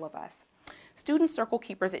for all of us. Student circle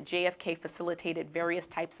keepers at JFK facilitated various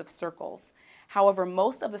types of circles. However,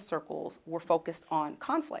 most of the circles were focused on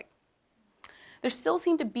conflict. There still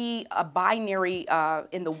seemed to be a binary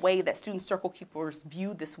in the way that student circle keepers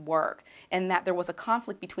viewed this work, and that there was a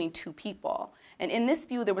conflict between two people. And in this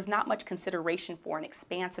view, there was not much consideration for an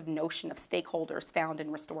expansive notion of stakeholders found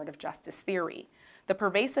in restorative justice theory. The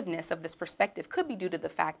pervasiveness of this perspective could be due to the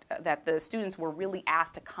fact that the students were really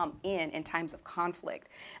asked to come in times of conflict.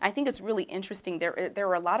 And I think it's really interesting. There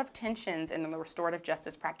are a lot of tensions in the restorative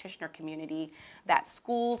justice practitioner community that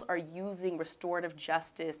schools are using restorative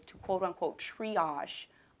justice to quote unquote triage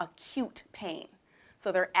acute pain.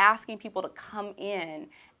 So they're asking people to come in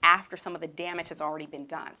after some of the damage has already been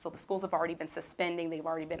done. So the schools have already been suspending, they've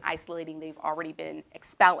already been isolating, they've already been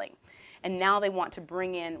expelling. And now they want to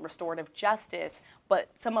bring in restorative justice, but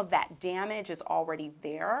some of that damage is already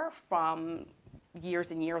there from years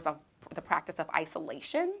and years of the practice of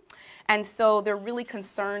isolation. And so they're really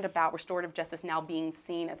concerned about restorative justice now being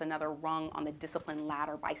seen as another rung on the discipline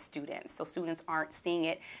ladder by students. So students aren't seeing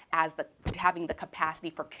it as having the capacity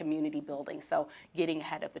for community building, so getting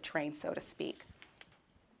ahead of the train, so to speak.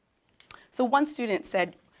 So one student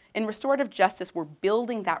said, in restorative justice, we're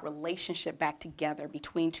building that relationship back together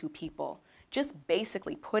between two people, just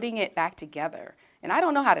basically putting it back together. And I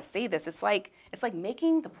don't know how to say this. It's like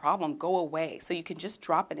making the problem go away so you can just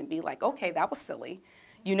drop it and be like, okay, that was silly.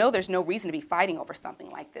 You know there's no reason to be fighting over something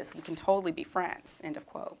like this. We can totally be friends, end of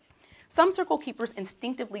quote. Some circle keepers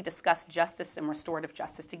instinctively discuss justice and restorative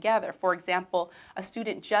justice together. For example, a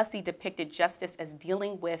student, Jussie, depicted justice as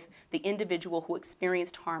dealing with the individual who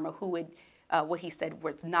experienced harm or who had what he said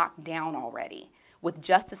was knocked down already, with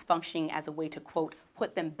justice functioning as a way to, quote,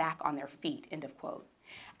 put them back on their feet, end of quote.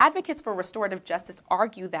 Advocates for restorative justice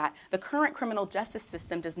argue that the current criminal justice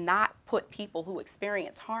system does not put people who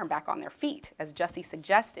experience harm back on their feet, as Jussie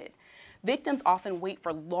suggested. Victims often wait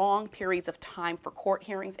for long periods of time for court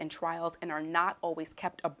hearings and trials and are not always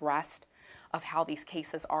kept abreast of how these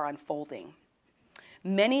cases are unfolding.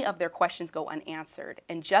 Many of their questions go unanswered,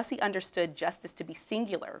 and Jussie understood justice to be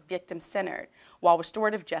singular, victim-centered, while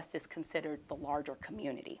restorative justice considered the larger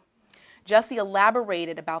community. Jussie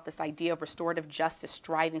elaborated about this idea of restorative justice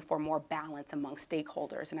striving for more balance among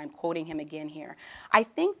stakeholders, and I'm quoting him again here. I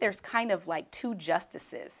think there's kind of like two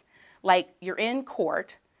justices. Like you're in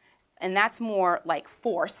court, and that's more like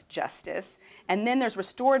forced justice, and then there's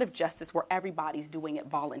restorative justice where everybody's doing it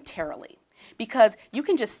voluntarily. Because you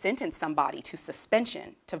can just sentence somebody to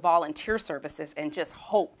suspension, to volunteer services, and just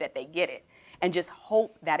hope that they get it, and just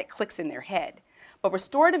hope that it clicks in their head. But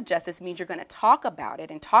restorative justice means you're going to talk about it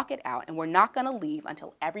and talk it out, and we're not going to leave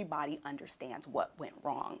until everybody understands what went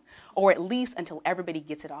wrong, or at least until everybody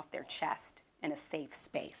gets it off their chest in a safe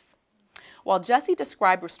space. While Jussie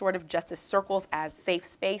described restorative justice circles as safe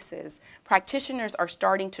spaces, practitioners are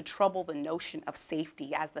starting to trouble the notion of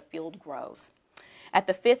safety as the field grows. At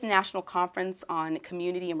the 5th National Conference on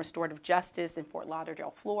Community and Restorative Justice in Fort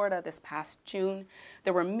Lauderdale, Florida this past June,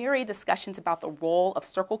 there were myriad discussions about the role of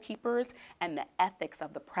circle keepers and the ethics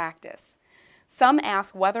of the practice. Some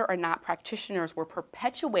asked whether or not practitioners were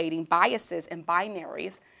perpetuating biases and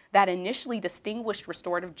binaries that initially distinguished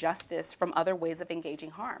restorative justice from other ways of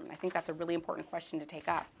engaging harm. And I think that's a really important question to take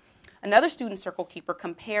up. Another student circle keeper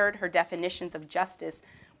compared her definitions of justice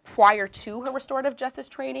prior to her restorative justice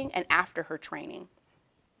training and after her training.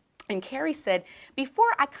 And Carrie said,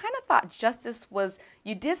 before I kind of thought justice was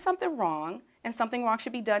you did something wrong and something wrong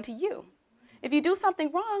should be done to you. If you do something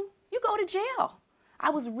wrong, you go to jail.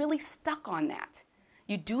 I was really stuck on that.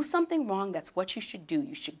 You do something wrong, that's what you should do.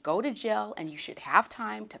 You should go to jail and you should have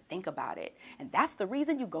time to think about it. And that's the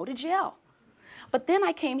reason you go to jail. But then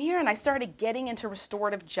I came here and I started getting into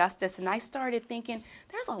restorative justice and I started thinking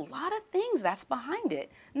there's a lot of things that's behind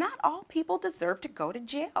it. Not all people deserve to go to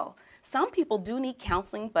jail. Some people do need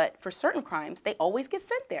counseling, but for certain crimes, they always get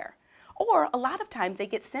sent there. Or a lot of times they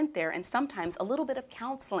get sent there and sometimes a little bit of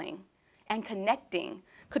counseling and connecting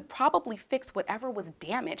could probably fix whatever was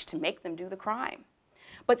damaged to make them do the crime.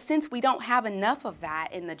 But since we don't have enough of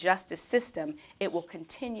that in the justice system, it will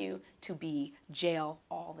continue to be jail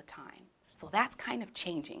all the time. So that's kind of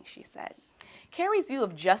changing, she said. Carrie's view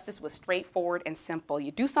of justice was straightforward and simple.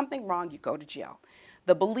 You do something wrong, you go to jail.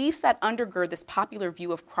 The beliefs that undergird this popular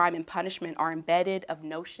view of crime and punishment are embedded of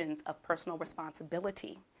notions of personal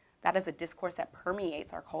responsibility. That is a discourse that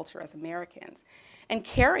permeates our culture as Americans. And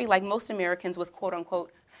Carrie, like most Americans, was quote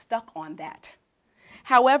unquote stuck on that.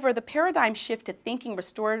 However, the paradigm shift to thinking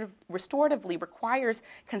restoratively requires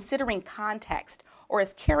considering context, or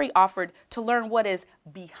as Carrie offered, to learn what is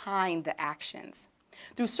behind the actions.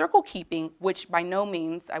 Through circle keeping, which by no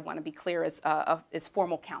means, I want to be clear, is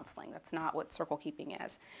formal counseling. That's not what circle keeping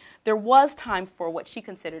is. There was time for what she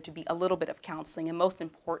considered to be a little bit of counseling, and most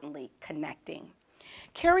importantly, connecting.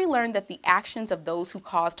 Carrie learned that the actions of those who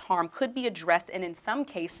caused harm could be addressed and in some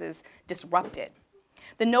cases disrupted.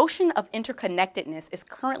 The notion of interconnectedness is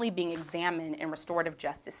currently being examined in restorative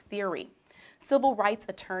justice theory. Civil rights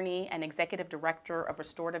attorney and executive director of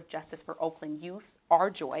restorative justice for Oakland Youth,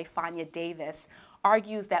 RJoy, Fania Davis,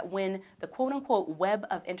 argues that when the quote-unquote web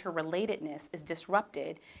of interrelatedness is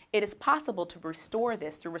disrupted, it is possible to restore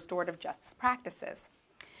this through restorative justice practices.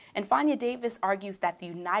 And Fania Davis argues that the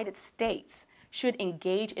United States should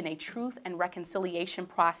engage in a truth and reconciliation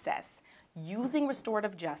process using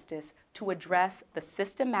restorative justice to address the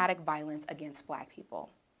systematic violence against Black people.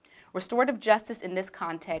 Restorative justice in this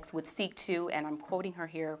context would seek to, and I'm quoting her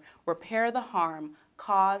here, repair the harm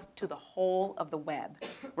caused to the whole of the web,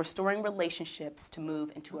 restoring relationships to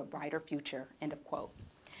move into a brighter future, end of quote.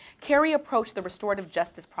 Carrie approached the restorative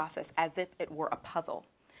justice process as if it were a puzzle.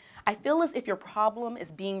 I feel as if your problem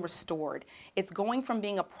is being restored. It's going from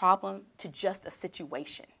being a problem to just a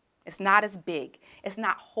situation. It's not as big. It's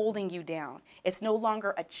not holding you down. It's no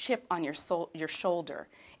longer a chip on your shoulder.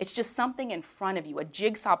 It's just something in front of you, a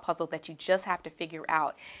jigsaw puzzle that you just have to figure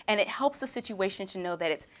out. And it helps the situation to know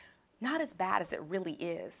that it's not as bad as it really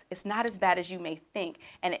is. It's not as bad as you may think,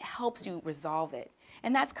 and it helps you resolve it.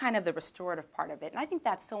 And that's kind of the restorative part of it. And I think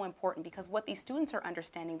that's so important because what these students are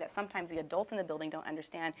understanding that sometimes the adults in the building don't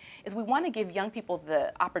understand is we want to give young people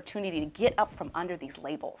the opportunity to get up from under these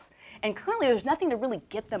labels. And currently there's nothing to really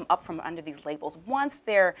get them up from under these labels. Once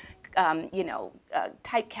they're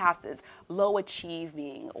typecast as low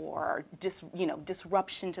achieving or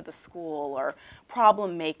disruption to the school or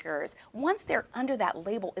problem makers, once they're under that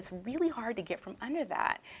label, it's really hard to get from under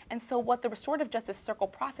that. And so what the restorative justice circle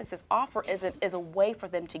processes offer is a way for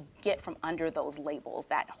them to get from under those labels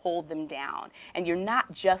that hold them down. And you're not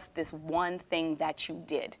just this one thing that you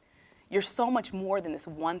did. You're so much more than this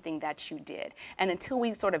one thing that you did. And until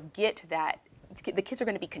we sort of get to that, the kids are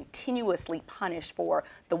going to be continuously punished for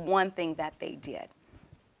the one thing that they did.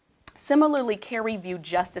 Similarly, Carrie viewed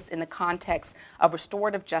justice in the context of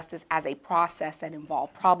restorative justice as a process that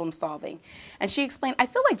involved problem solving. And she explained, I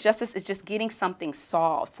feel like justice is just getting something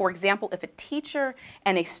solved. For example, if a teacher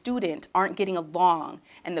and a student aren't getting along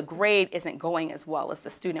and the grade isn't going as well as the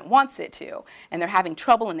student wants it to, and they're having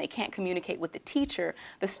trouble and they can't communicate with the teacher,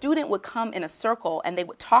 the student would come in a circle and they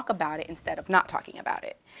would talk about it instead of not talking about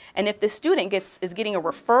it. And if the student is getting a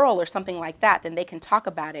referral or something like that, then they can talk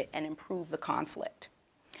about it and improve the conflict.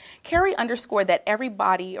 Carrie underscored that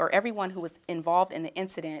everybody or everyone who was involved in the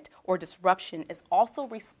incident or disruption is also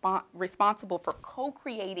responsible for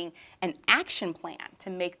co-creating an action plan to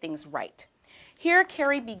make things right. Here,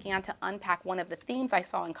 Carrie began to unpack one of the themes I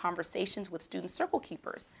saw in conversations with student circle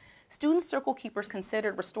keepers. Student circle keepers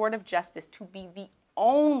considered restorative justice to be the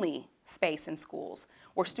only space in schools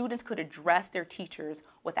where students could address their teachers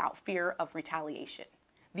without fear of retaliation.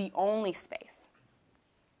 The only space.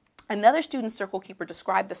 Another student circle keeper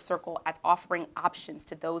described the circle as offering options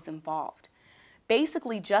to those involved.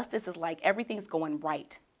 Basically, justice is like everything's going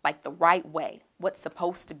right, like the right way, what's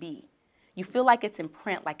supposed to be. You feel like it's in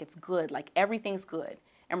print, like it's good, like everything's good.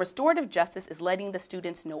 And restorative justice is letting the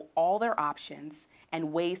students know all their options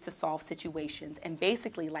and ways to solve situations, and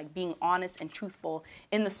basically like being honest and truthful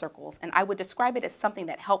in the circles. And I would describe it as something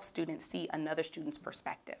that helps students see another student's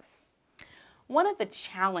perspectives. One of the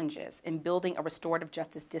challenges in building a restorative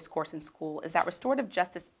justice discourse in school is that restorative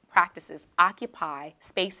justice practices occupy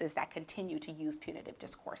spaces that continue to use punitive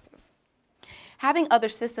discourses. Having other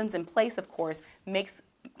systems in place, of course, makes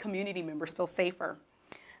community members feel safer.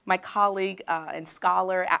 My colleague and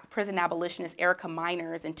scholar, prison abolitionist Erica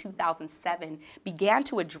Miners in 2007 began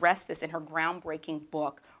to address this in her groundbreaking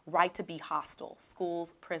book, Right to be Hostile: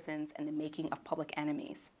 Schools, Prisons, and the Making of Public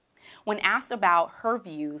Enemies. When asked about her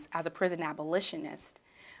views as a prison abolitionist,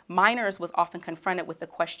 Miners was often confronted with the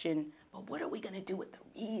question, but what are we going to do with the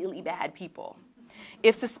really bad people?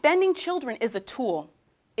 If suspending children is a tool,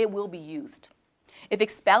 it will be used. If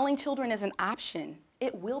expelling children is an option,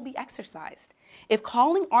 it will be exercised. If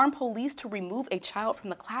calling armed police to remove a child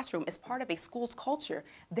from the classroom is part of a school's culture,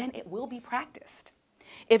 then it will be practiced.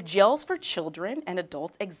 If jails for children and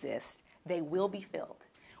adults exist, they will be filled.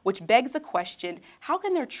 Which begs the question, how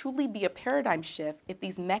can there truly be a paradigm shift if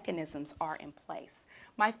these mechanisms are in place?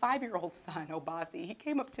 My 5-year-old son, Obasi, he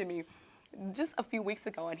came up to me just a few weeks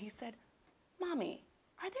ago and he said, "Mommy,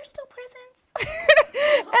 are there still prisons?"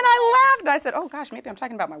 And I laughed and I said, "Oh gosh, maybe I'm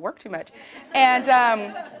talking about my work too much." And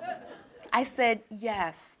I said,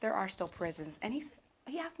 "Yes, there are still prisons." And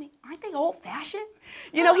he asked me, "Aren't they old-fashioned?"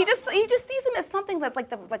 You know, he just sees them as something that's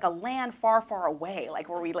like a land far, far away, like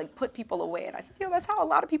where we like put people away. And I said, that's how a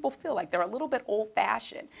lot of people feel, like they're a little bit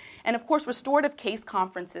old-fashioned. And of course, restorative case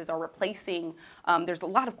conferences are replacing. There's a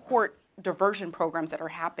lot of court diversion programs that are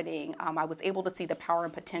happening. I was able to see the power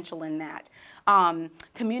and potential in that.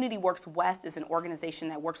 Community Works West is an organization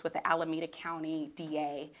that works with the Alameda County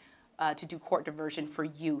DA to do court diversion for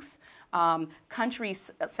youth.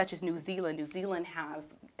 Countries such as New Zealand has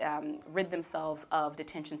rid themselves of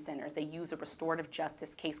detention centers. They use a restorative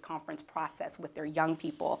justice case conference process with their young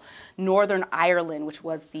people. Northern Ireland, which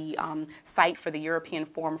was the site for the European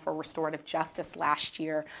Forum for Restorative Justice last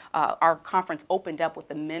year, our conference opened up with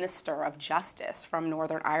the Minister of Justice from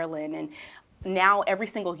Northern Ireland, and now every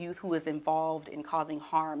single youth who is involved in causing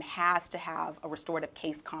harm has to have a restorative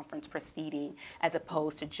case conference proceeding as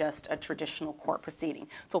opposed to just a traditional court proceeding.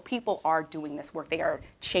 So people are doing this work. They are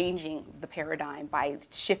changing the paradigm by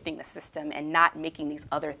shifting the system and not making these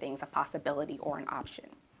other things a possibility or an option.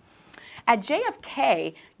 At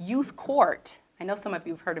JFK, youth court, I know some of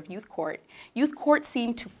you have heard of youth court. Youth court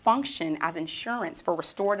seemed to function as insurance for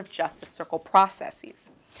restorative justice circle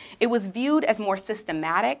processes. It was viewed as more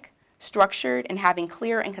systematic, structured, and having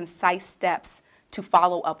clear and concise steps to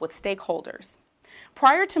follow up with stakeholders.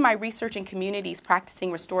 Prior to my research in communities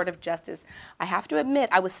practicing restorative justice, I have to admit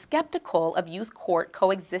I was skeptical of youth court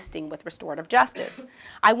coexisting with restorative justice.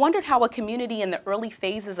 I wondered how a community in the early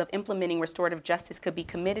phases of implementing restorative justice could be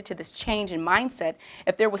committed to this change in mindset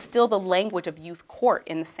if there was still the language of youth court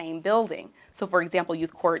in the same building. So for example,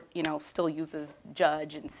 youth court, still uses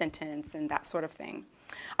judge and sentence and that sort of thing.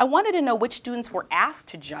 I wanted to know which students were asked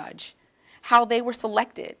to judge, how they were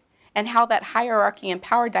selected, and how that hierarchy and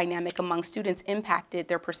power dynamic among students impacted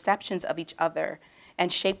their perceptions of each other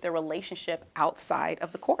and shaped their relationship outside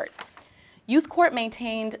of the court. Youth court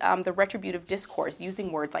maintained the retributive discourse,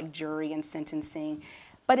 using words like jury and sentencing.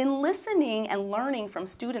 But in listening and learning from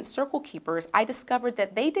student circle keepers, I discovered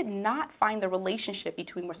that they did not find the relationship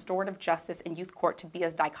between restorative justice and youth court to be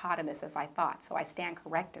as dichotomous as I thought, so I stand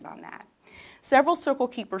corrected on that. Several circle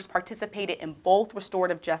keepers participated in both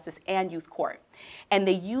restorative justice and youth court, and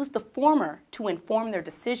they used the former to inform their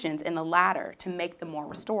decisions and the latter to make them more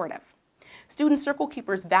restorative. Student circle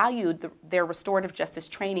keepers valued their restorative justice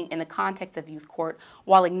training in the context of youth court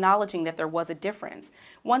while acknowledging that there was a difference.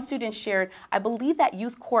 One student shared, "I believe that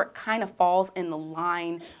youth court kind of falls in the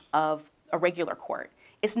line of a regular court.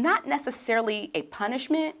 It's not necessarily a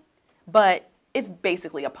punishment, but it's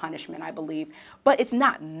basically a punishment, I believe, but it's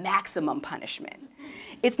not maximum punishment.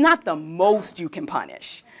 It's not the most you can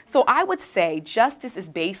punish." So I would say justice is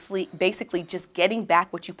basically just getting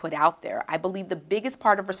back what you put out there. I believe the biggest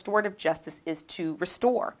part of restorative justice is to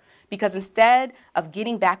restore, because instead of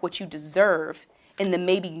getting back what you deserve in the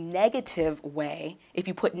maybe negative way, if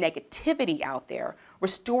you put negativity out there,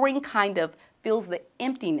 restoring kind of fills the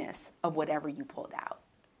emptiness of whatever you pulled out.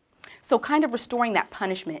 So kind of restoring that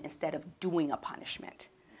punishment instead of doing a punishment,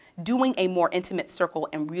 doing a more intimate circle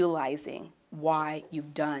and realizing why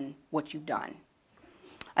you've done what you've done.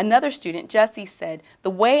 Another student, Jesse, said, "The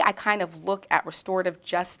way I kind of look at restorative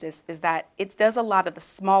justice is that it does a lot of the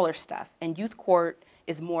smaller stuff, and youth court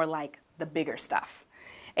is more like the bigger stuff.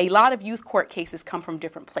 A lot of youth court cases come from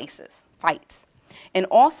different places, fights. And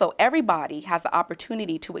also, everybody has the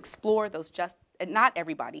opportunity to explore those not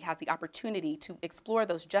everybody has the opportunity to explore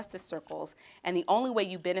those justice circles, and the only way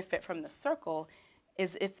you benefit from the circle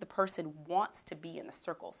is if the person wants to be in the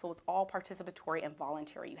circle. So it's all participatory and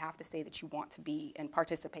voluntary. You have to say that you want to be and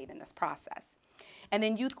participate in this process. And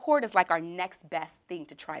then youth court is like our next best thing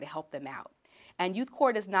to try to help them out. And youth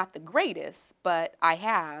court is not the greatest, but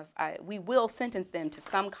we will sentence them to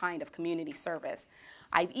some kind of community service.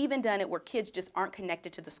 I've even done it where kids just aren't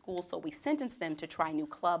connected to the school, so we sentence them to try new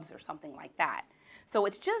clubs or something like that. So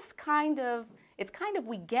it's just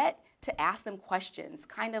we get to ask them questions,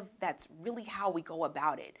 that's really how we go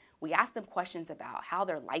about it. We ask them questions about how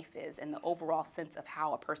their life is and the overall sense of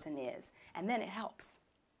how a person is, and then it helps.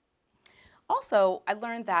 Also, I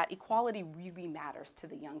learned that equality really matters to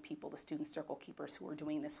the young people, the student circle keepers who are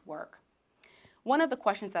doing this work. One of the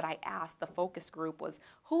questions that I asked the focus group was,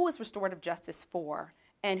 who is restorative justice for,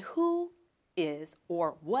 and who is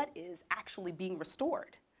or what is actually being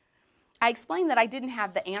restored? I explained that I didn't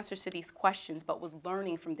have the answers to these questions, but was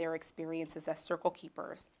learning from their experiences as circle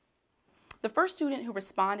keepers. The first student who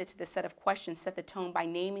responded to this set of questions set the tone by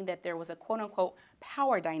naming that there was a quote-unquote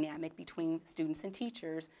power dynamic between students and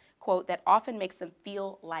teachers, quote, that often makes them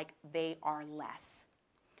feel like they are less.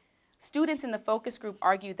 Students in the focus group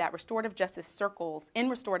argued that in restorative justice circles,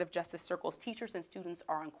 teachers and students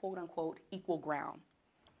are on quote-unquote equal ground.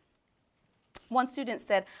 One student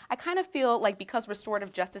said, I kind of feel like because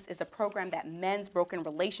restorative justice is a program that mends broken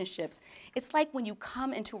relationships, it's like when you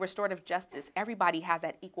come into restorative justice, everybody has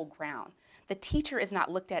that equal ground. The teacher is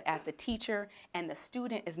not looked at as the teacher, and the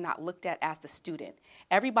student is not looked at as the student.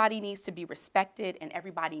 Everybody needs to be respected, and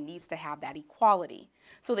everybody needs to have that equality.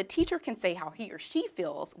 So the teacher can say how he or she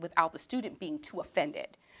feels without the student being too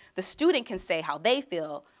offended. The student can say how they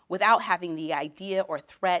feel without having the idea or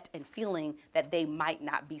threat and feeling that they might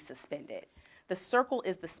not be suspended. The circle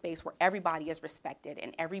is the space where everybody is respected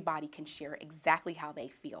and everybody can share exactly how they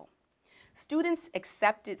feel. Students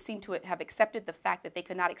seem to have accepted the fact that they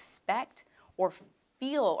could not expect or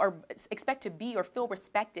feel or expect to be or feel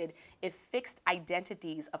respected if fixed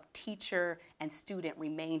identities of teacher and student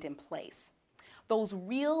remained in place. Those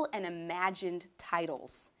real and imagined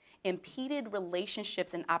titles impeded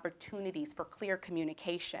relationships and opportunities for clear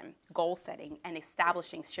communication, goal setting, and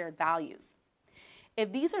establishing shared values.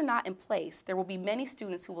 If these are not in place, there will be many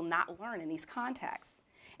students who will not learn in these contexts.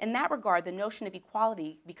 In that regard, the notion of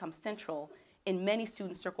equality becomes central in many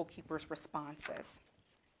student circle keepers' responses.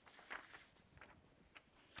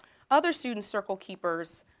 Other student circle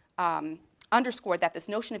keepers underscored this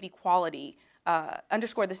notion of equality as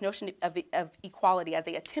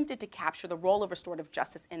they attempted to capture the role of restorative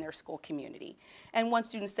justice in their school community. And one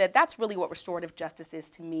student said, that's really what restorative justice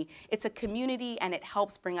is to me. It's a community and it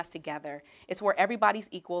helps bring us together. It's where everybody's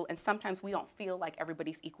equal, and sometimes we don't feel like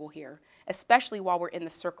everybody's equal here, especially while we're in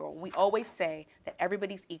the circle. We always say that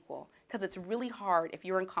everybody's equal because it's really hard if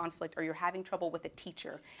you're in conflict or you're having trouble with a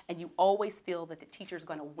teacher and you always feel that the teacher's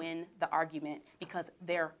going to win the argument because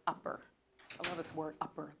they're upper. I love this word,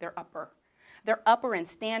 upper. They're upper. They're upper in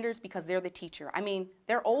standards because they're the teacher. I mean,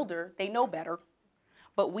 they're older, they know better,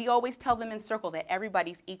 but we always tell them in circle that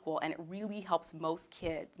everybody's equal, and it really helps most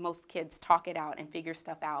kids talk it out and figure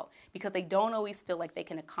stuff out because they don't always feel like they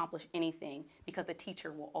can accomplish anything because the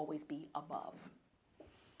teacher will always be above.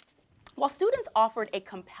 While students offered a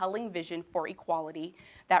compelling vision for equality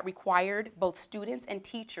that required both students and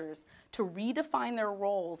teachers to redefine their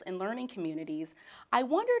roles in learning communities, I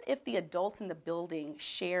wondered if the adults in the building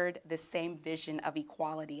shared the same vision of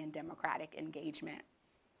equality and democratic engagement.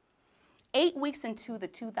 8 weeks into the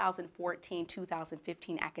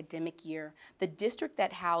 2014-2015 academic year, the district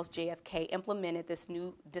that housed JFK implemented this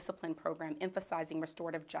new discipline program emphasizing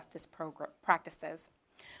restorative justice practices.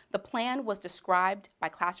 The plan was described by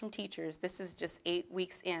classroom teachers, this is just 8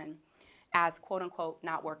 weeks in, as quote unquote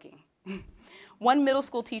not working. One middle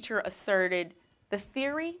school teacher asserted, the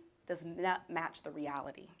theory does not match the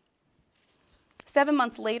reality. 7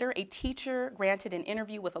 months later, a teacher granted an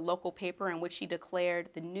interview with a local paper in which she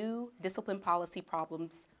declared the new discipline policy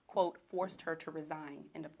problems, quote, forced her to resign,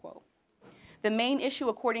 end of quote. The main issue,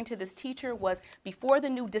 according to this teacher, was before the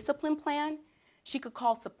new discipline plan, she could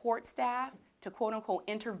call support staff to quote unquote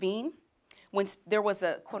intervene when there was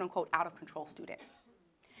a quote unquote out of control student.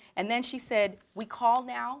 And then she said, we call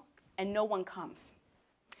now and no one comes.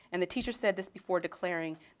 And the teacher said this before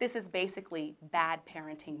declaring, this is basically bad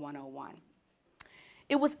parenting 101.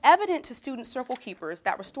 It was evident to student circle keepers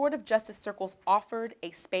that restorative justice circles offered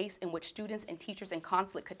a space in which students and teachers in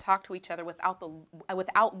conflict could talk to each other without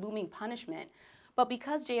looming punishment. But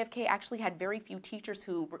because JFK actually had very few teachers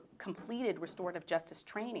who completed restorative justice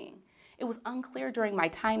training, it was unclear during my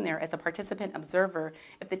time there as a participant observer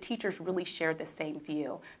if the teachers really shared the same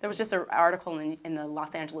view. There was just an article in the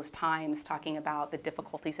Los Angeles Times talking about the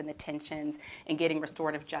difficulties and the tensions in getting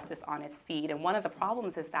restorative justice on its feet. And one of the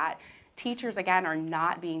problems is that teachers, again, are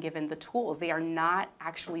not being given the tools. They are not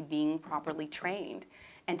actually being properly trained.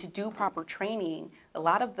 And to do proper training, a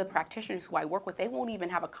lot of the practitioners who I work with, they won't even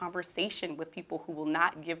have a conversation with people who will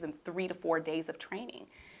not give them 3 to 4 days of training.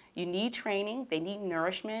 You need training, they need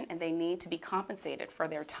nourishment, and they need to be compensated for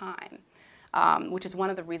their time, which is one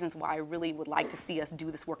of the reasons why I really would like to see us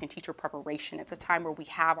do this work in teacher preparation. It's a time where we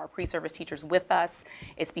have our pre-service teachers with us.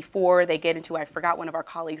 It's before they get into, I forgot one of our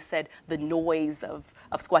colleagues said, the noise of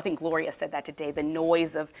school. I think Gloria said that today, the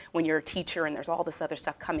noise of when you're a teacher and there's all this other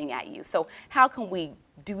stuff coming at you. So how can we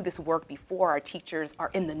do this work before our teachers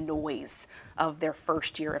are in the noise of their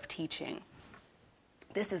first year of teaching?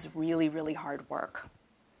 This is really, really hard work.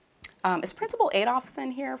 Is Principal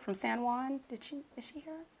Adolphson here from San Juan? Is she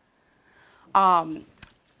here?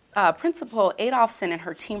 Principal Adolphson and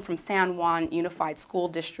her team from San Juan Unified School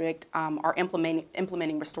District are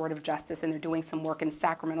implementing restorative justice, and they're doing some work in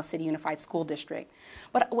Sacramento City Unified School District.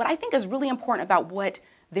 But what I think is really important about what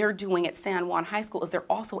they're doing at San Juan High School is they're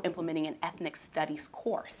also implementing an ethnic studies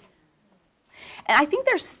course. And I think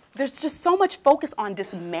there's just so much focus on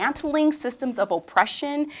dismantling systems of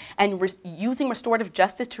oppression and using restorative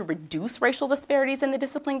justice to reduce racial disparities in the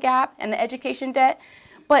discipline gap and the education debt.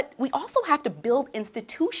 But we also have to build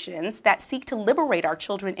institutions that seek to liberate our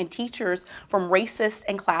children and teachers from racist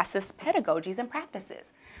and classist pedagogies and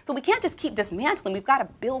practices. So we can't just keep dismantling. We've got to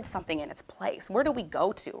build something in its place. Where do we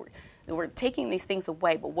go to? We're taking these things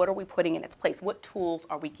away, but what are we putting in its place? What tools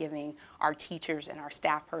are we giving our teachers and our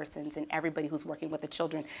staff persons and everybody who's working with the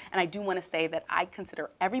children? And I do want to say that I consider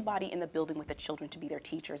everybody in the building with the children to be their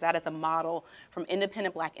teachers. That is a model from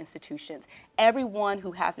independent Black institutions. Everyone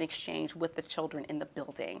who has an exchange with the children in the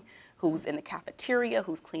building, who's in the cafeteria,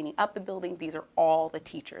 who's cleaning up the building, these are all the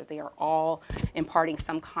teachers. They are all imparting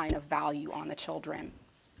some kind of value on the children.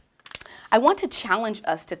 I want to challenge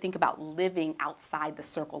us to think about living outside the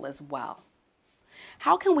circle as well.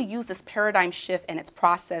 How can we use this paradigm shift and its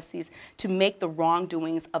processes to make the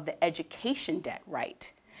wrongdoings of the education debt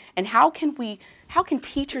right? And how can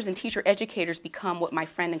teachers and teacher educators become what my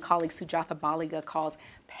friend and colleague Sujatha Baliga calls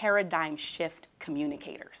paradigm shift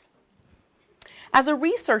communicators? As a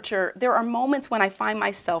researcher, there are moments when I find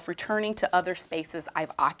myself returning to other spaces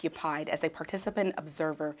I've occupied as a participant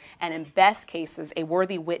observer, and in best cases, a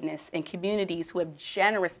worthy witness in communities who have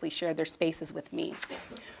generously shared their spaces with me.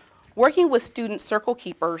 Working with student circle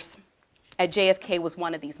keepers at JFK was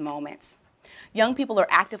one of these moments. Young people are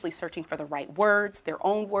actively searching for the right words, their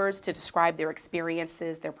own words to describe their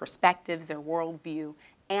experiences, their perspectives, their worldview,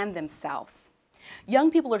 and themselves. Young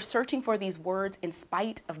people are searching for these words in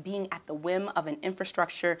spite of being at the whim of an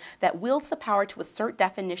infrastructure that wields the power to assert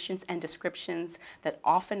definitions and descriptions that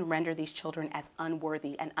often render these children as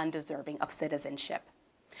unworthy and undeserving of citizenship.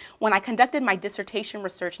 When I conducted my dissertation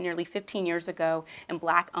research nearly 15 years ago in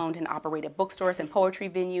Black-owned and operated bookstores and poetry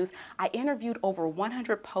venues, I interviewed over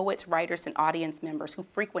 100 poets, writers, and audience members who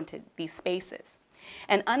frequented these spaces.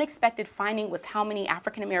 An unexpected finding was how many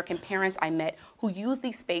African-American parents I met who used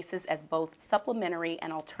these spaces as both supplementary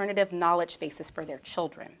and alternative knowledge spaces for their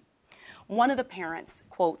children. One of the parents,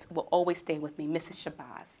 quotes, will always stay with me, Mrs.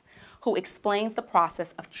 Shabazz, who explains the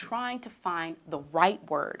process of trying to find the right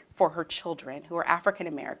word for her children who are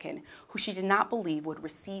African-American, who she did not believe would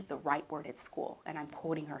receive the right word at school, and I'm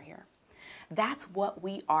quoting her here. That's what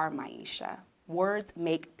we are, Maisha. Words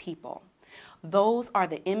make people. Those are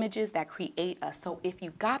the images that create us. So if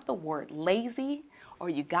you got the word lazy or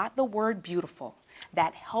you got the word beautiful,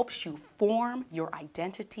 that helps you form your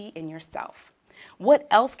identity in yourself. What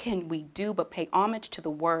else can we do but pay homage to the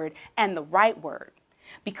word and the right word?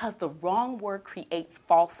 Because the wrong word creates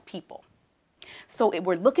false people. So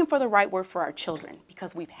we're looking for the right word for our children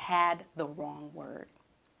because we've had the wrong word.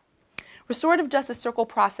 Restorative justice circle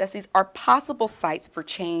processes are possible sites for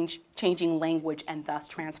changing language and thus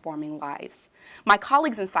transforming lives. My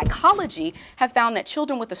colleagues in psychology have found that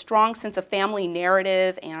children with a strong sense of family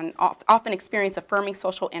narrative and often experience affirming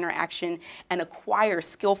social interaction and acquire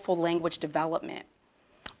skillful language development.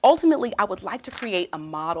 Ultimately, I would like to create a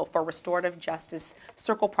model for restorative justice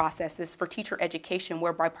circle processes for teacher education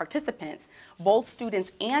whereby participants, both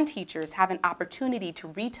students and teachers, have an opportunity to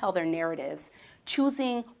retell their narratives,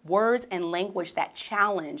 choosing words and language that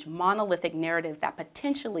challenge monolithic narratives that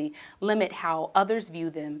potentially limit how others view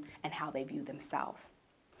them and how they view themselves.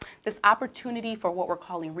 This opportunity for what we're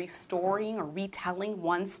calling restoring or retelling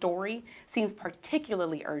one story seems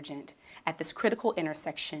particularly urgent at this critical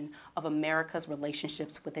intersection of America's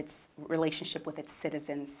relationship with its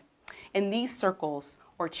citizens. In these circles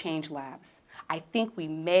or change labs, I think we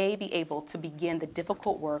may be able to begin the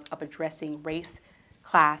difficult work of addressing race,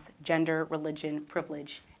 class, gender, religion,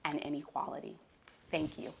 privilege, and inequality.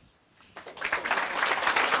 Thank you.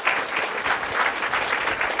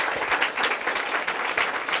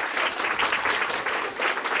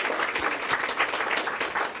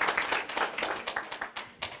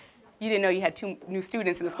 You didn't know you had 2 new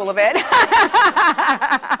students in the School of Ed?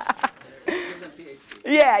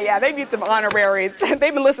 Yeah, they need some honoraries. They've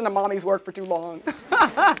been listening to Mommy's work for too long. So we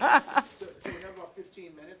have about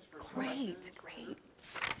 15 minutes for Great.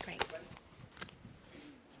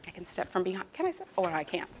 I can step from behind. Can I step? Oh, no, I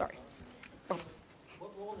can't. Sorry. Oh.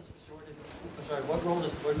 What role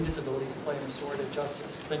does learning disabilities play in restorative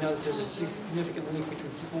justice? Because I know that there's a significant link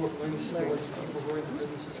between people with learning disabilities and people who are in the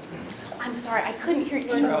prison system. I'm sorry, I couldn't hear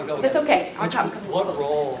you. I'll go. That's okay. What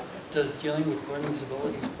role does dealing with learning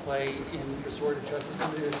disabilities play in restorative justice?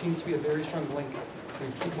 There seems to be a very strong link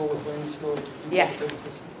between people with learning disabilities and people Yes. in the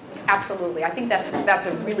prison system? Absolutely. I think that's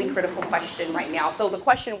a really critical question right now. So the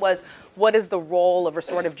question was, what is the role of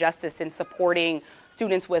restorative justice in supporting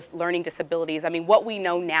students with learning disabilities? I mean, what we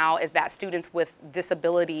know now is that students with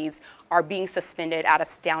disabilities are being suspended at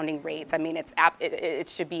astounding rates. I mean, it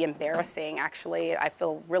should be embarrassing, actually. I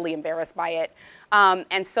feel really embarrassed by it.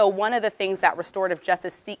 And so one of the things that restorative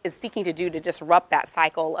justice is seeking to do to disrupt that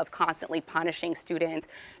cycle of constantly punishing students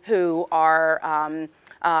who are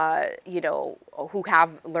who have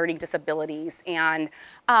learning disabilities. And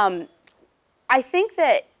I think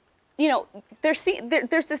that, there's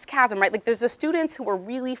this chasm, right? Like there's the students who are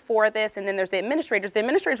really for this, and then there's the administrators. The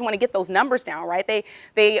administrators want to get those numbers down, right?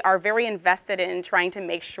 They are very invested in trying to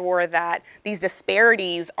make sure that these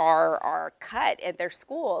disparities are cut at their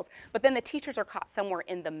schools. But then the teachers are caught somewhere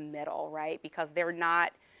in the middle, right? Because they're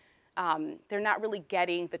not really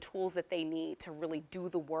getting the tools that they need to really do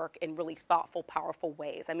the work in really thoughtful, powerful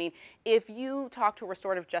ways. I mean, if you talk to a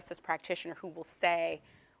restorative justice practitioner who will say,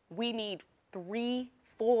 we need 3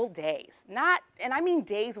 full days, and I mean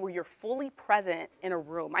days where you're fully present in a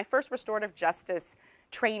room. My first restorative justice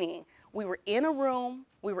training, we were in a room,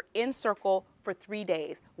 we were in circle for 3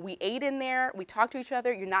 days. We ate in there, we talked to each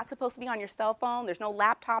other. You're not supposed to be on your cell phone. There's no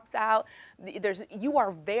laptops out. You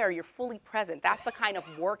are there, you're fully present. That's the kind of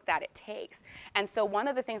work that it takes. And so one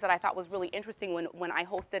of the things that I thought was really interesting when I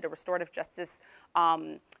hosted a restorative justice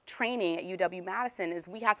training at UW-Madison is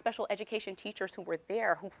we had special education teachers who were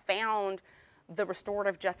there who found the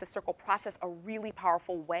restorative justice circle process a really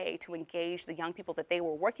powerful way to engage the young people that they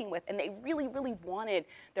were working with. And they really, really wanted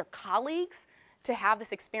their colleagues to have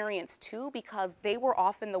this experience too, because they were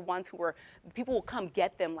often the ones people will come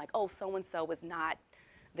get them like, oh, so-and-so is not,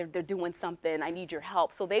 they're doing something, I need your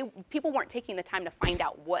help. So people weren't taking the time to find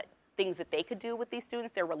out what things that they could do with these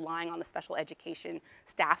students. They're relying on the special education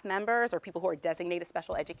staff members or people who are designated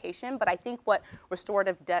special education. But I think what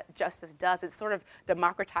restorative justice does is sort of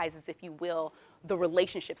democratizes, if you will, the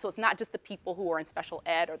relationship. So it's not just the people who are in special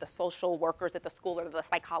ed or the social workers at the school or the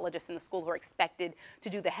psychologists in the school who are expected to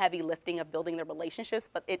do the heavy lifting of building the relationships,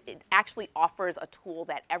 but it actually offers a tool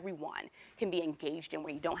that everyone can be engaged in,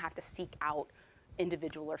 where you don't have to seek out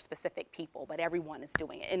individual or specific people, but everyone is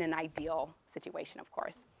doing it in an ideal situation, of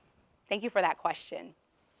course. Thank you for that question.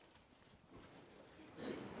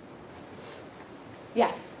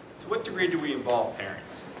 Yes? To what degree do we involve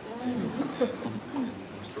parents in the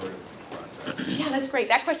restorative process? Yeah, that's great.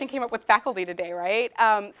 That question came up with faculty today, right?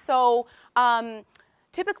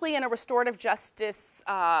 Typically in a restorative justice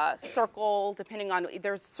circle,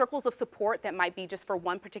 there's circles of support that might be just for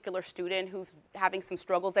one particular student who's having some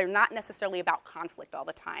struggles. They're not necessarily about conflict all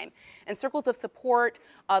the time. And circles of support,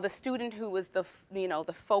 the student who is the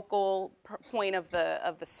focal point of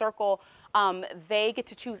the circle, they get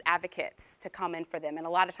to choose advocates to come in for them. And a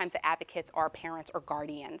lot of times the advocates are parents or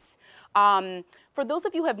guardians. For those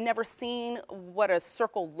of you who have never seen what a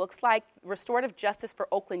circle looks like, Restorative Justice for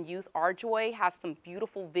Oakland Youth, RJOY, has some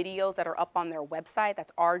beautiful videos that are up on their website.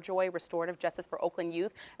 That's RJOY, Restorative Justice for Oakland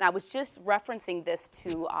Youth. And I was just referencing this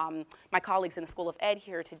to my colleagues in the School of Ed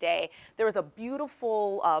here today. There was a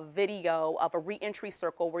beautiful video of a reentry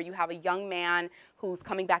circle where you have a young man who's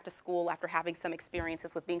coming back to school after having some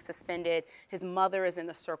experiences with being suspended. His mother is in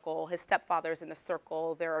the circle, his stepfather is in the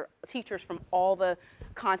circle. There are teachers from all the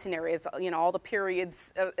content areas, all the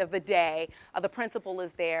periods of the day. The principal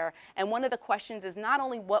is there. And one of the questions is not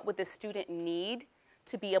only what would this student need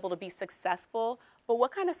to be able to be successful, but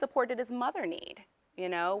what kind of support did his mother need?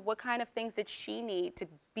 What kind of things did she need to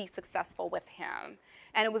be successful with him?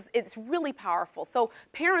 And it's really powerful. So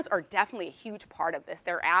parents are definitely a huge part of this.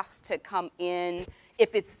 They're asked to come in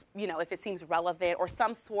if it seems relevant, or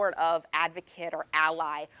some sort of advocate or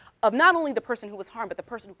ally of not only the person who was harmed, but the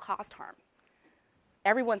person who caused harm.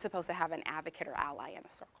 Everyone's supposed to have an advocate or ally in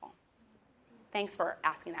a circle. Thanks for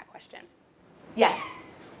asking that question. Yes?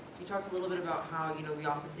 You talked a little bit about how, we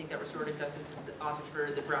often think that restorative justice is often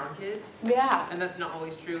for the brown kids. Yeah. And that's not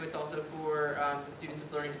always true. It's also for the students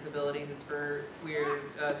with learning disabilities. It's for queer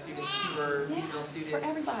students, for female students. It's for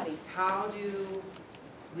everybody. How do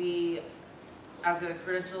we, as a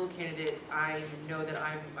credential candidate, I know that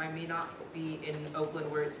I may not be in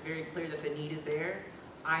Oakland where it's very clear that the need is there.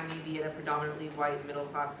 I may be at a predominantly white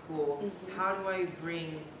middle-class school. Mm-hmm. How do I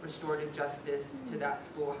bring restorative justice to that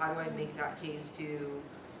school? How do I make that case to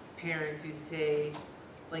parents who say,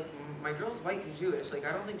 like, my girl's white and Jewish, like,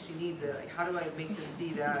 I don't think she needs it. Like, how do I make them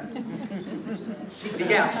see that? she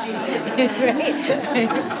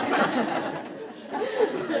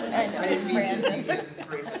I know, it's Brandon.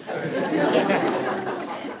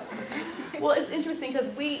 Well, it's interesting because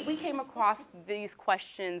we came across these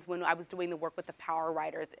questions when I was doing the work with the Power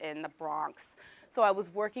Writers in the Bronx. So I was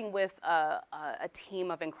working with a team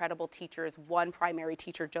of incredible teachers, one primary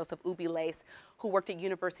teacher, Joseph Ubilace, who worked at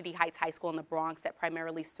University Heights High School in the Bronx that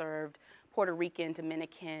primarily served Puerto Rican,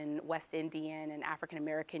 Dominican, West Indian, and African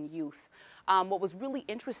American youth. What was really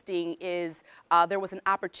interesting is there was an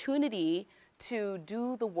opportunity to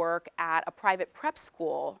do the work at a private prep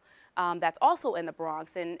school that's also in the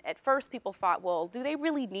Bronx. And at first people thought, well, do they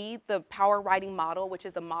really need the power writing model, which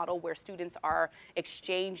is a model where students are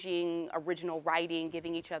exchanging original writing,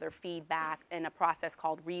 giving each other feedback in a process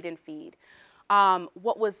called read and feed.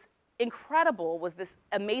 What was incredible was this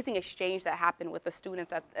amazing exchange that happened with the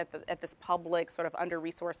students at this public sort of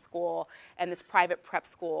under-resourced school and this private prep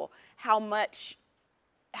school, how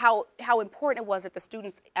important it was that the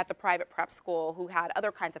students at the private prep school who had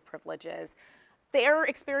other kinds of privileges, they're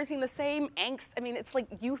experiencing the same angst. I mean, it's like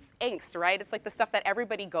youth angst, right? It's like the stuff that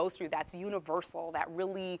everybody goes through that's universal, that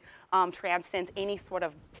really transcends any sort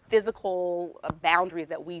of physical boundaries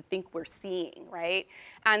that we think we're seeing, right?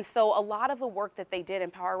 And so a lot of the work that they did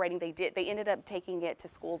in power writing, they ended up taking it to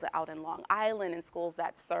schools out in Long Island and schools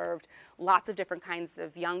that served lots of different kinds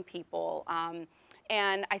of young people.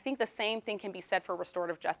 And I think the same thing can be said for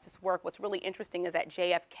restorative justice work. What's really interesting is at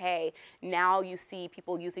JFK, now you see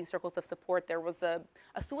people using circles of support. There was a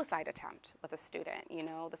suicide attempt with a student, you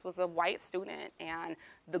know. This was a white student, and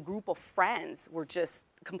the group of friends were just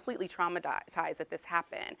completely traumatized that this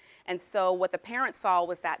happened. And so what the parents saw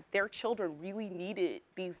was that their children really needed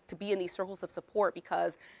these to be in these circles of support,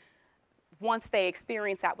 because once they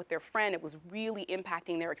experienced that with their friend, it was really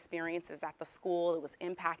impacting their experiences at the school. It was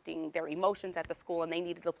impacting their emotions at the school, and they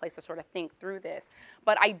needed a place to sort of think through this.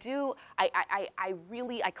 But I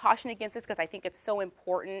caution against this because I think it's so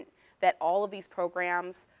important that all of these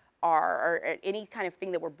programs or any kind of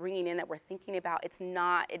thing that we're bringing in, that we're thinking about, it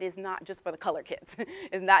is not just for the color kids.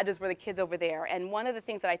 It's not just for the kids over there. And one of the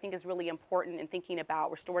things that I think is really important in thinking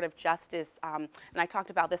about restorative justice, and I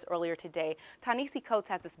talked about this earlier today, Ta-Nehisi Coates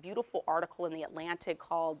has this beautiful article in The Atlantic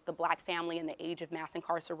called The Black Family in the Age of Mass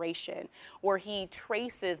Incarceration, where he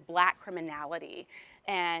traces black criminality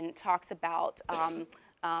and talks about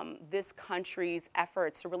this country's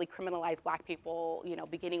efforts to really criminalize black people, you know,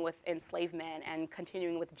 beginning with enslavement and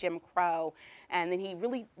continuing with Jim Crow. And then he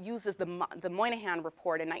really uses the Moynihan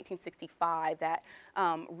report in 1965 that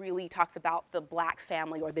really talks about the black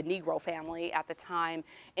family, or the Negro family at the time,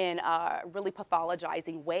 in really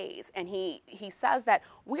pathologizing ways. And he says that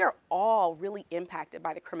we are all really impacted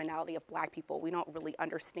by the criminality of black people. We don't really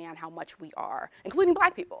understand how much we are, including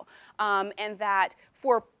black people. And that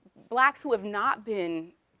for blacks who have not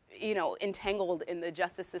been, you know, entangled in the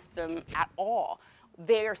justice system at all,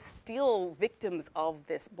 they're still victims of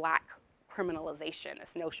this black criminalization,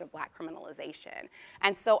 this notion of black criminalization.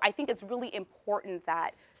 And so I think it's really important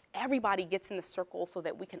that everybody gets in the circle so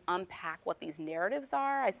that we can unpack what these narratives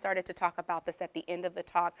are. I started to talk about this at the end of the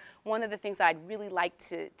talk. One of the things that I'd really like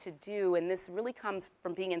to do, and this really comes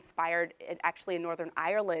from being inspired actually in Northern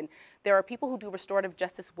Ireland, there are people who do restorative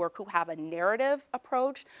justice work who have a narrative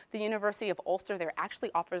approach. The University of Ulster there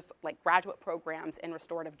actually offers like graduate programs in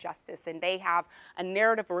restorative justice, and they have a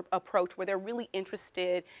narrative approach where they're really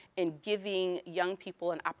interested in giving young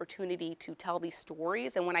people an opportunity to tell these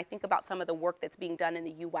stories. And when I think about some of the work that's being done in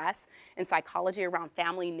the US in psychology around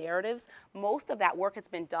family narratives, most of that work has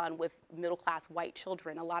been done with middle-class white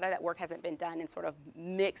children. A lot of that work hasn't been done in sort of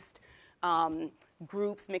mixed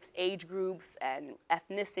groups, mixed age groups, and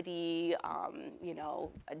ethnicity, you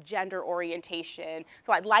know, gender orientation.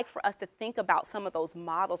 So I'd like for us to think about some of those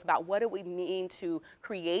models, about what do we mean to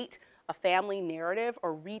create a family narrative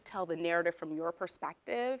or retell the narrative from your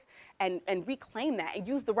perspective, and reclaim that and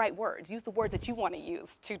use the right words. Use the words that you want to use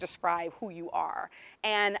to describe who you are.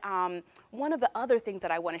 And one of the other things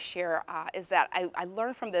that I want to share is that I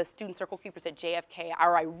learned from the student circle keepers at JFK,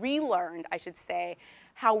 or I relearned, I should say,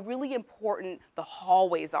 how really important the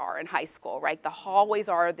hallways are in high school, right? The hallways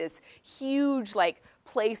are this huge, like,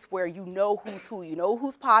 place where you know who's who. You know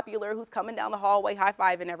who's popular, who's coming down the hallway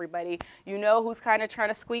high-fiving everybody. You know who's kind of trying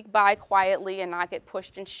to squeak by quietly and not get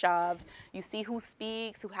pushed and shoved. You see who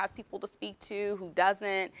speaks, who has people to speak to, who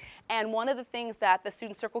doesn't. And one of the things that the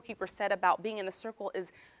student circle keeper said about being in the circle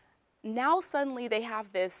is now suddenly they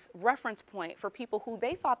have this reference point for people who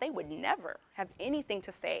they thought they would never have anything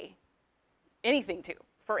to say, anything to,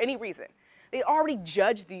 for any reason. They already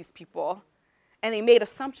judged these people and they made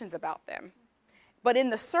assumptions about them. But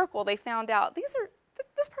in the circle, they found out this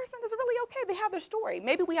person is really okay. They have their story.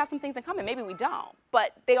 Maybe we have some things in common, maybe we don't,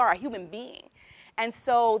 but they are a human being. And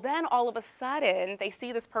so then all of a sudden, they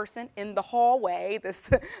see this person in the hallway, this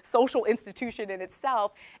social institution in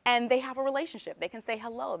itself, and they have a relationship. They can say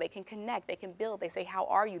hello, they can connect, they can build, they say, how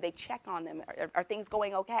are you? They check on them, are things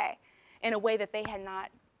going okay? In a way that they had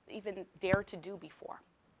not even dared to do before.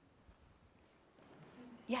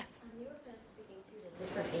 Yes? You were kind of speaking to the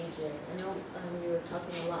different ages. I know you were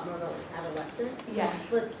talking a lot more about adolescence. Yes.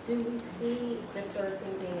 But do we see this sort of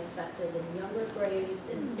thing being affected in younger grades?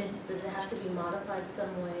 Does it have to be modified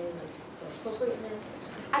some way, like for appropriateness?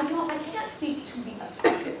 I can't speak to the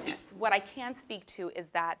effectiveness. What I can speak to is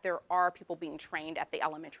that there are people being trained at the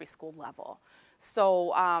elementary school level.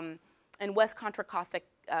 So in West Contra Costa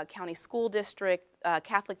County School District,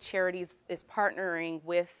 Catholic Charities is partnering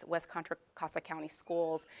with West Contra Costa County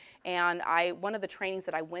Schools. And one of the trainings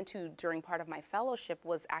that I went to during part of my fellowship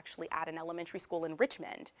was actually at an elementary school in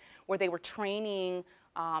Richmond, where they were training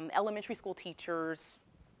elementary school teachers,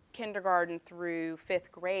 kindergarten through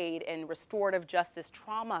 5th grade, in restorative justice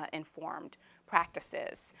trauma-informed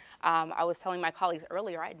practices. I was telling my colleagues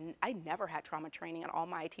earlier, I never had trauma training in all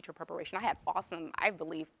my teacher preparation. I had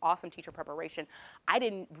awesome teacher preparation. I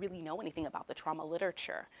didn't really know anything about the trauma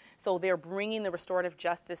literature. So they're bringing the restorative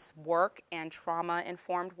justice work and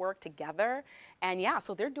trauma-informed work together. And yeah,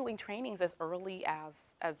 so they're doing trainings as early as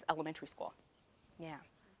elementary school. Yeah.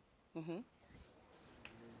 Mm-hmm.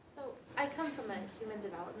 So I come from a human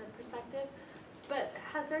development perspective, but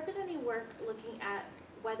has there been any work looking at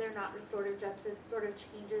whether or not restorative justice sort of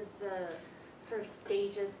changes the sort of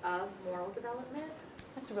stages of moral development?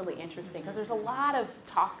 That's really interesting, because there's a lot of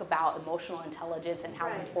talk about emotional intelligence and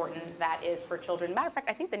how important that is for children. Matter of fact,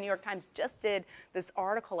 I think the New York Times just did this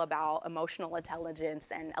article about emotional intelligence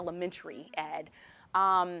and elementary ed.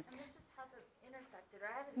 And this just hasn't intersected,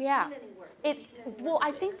 right? I haven't seen any work. Well,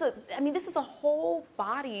 I think this is a whole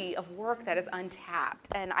body of work that is untapped,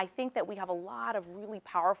 and I think that we have a lot of really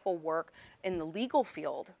powerful work in the legal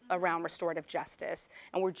field around restorative justice,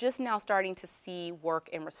 and we're just now starting to see work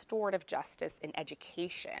in restorative justice in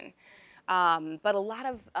education. But a lot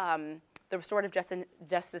of the restorative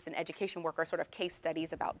justice and education work are sort of case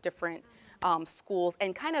studies about different schools,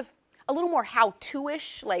 and kind of a little more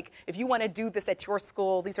how-to-ish, like if you want to do this at your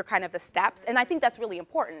school, these are kind of the steps. And I think that's really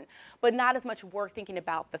important, but not as much work thinking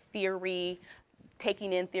about the theory,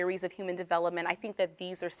 taking in theories of human development. I think that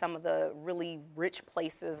these are some of the really rich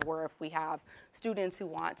places where if we have students who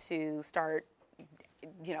want to start,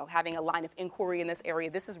 having a line of inquiry in this area,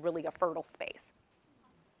 this is really a fertile space.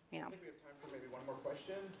 Yeah. I think we have time for maybe one more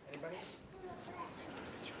question. Anybody?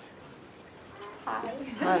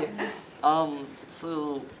 Hi.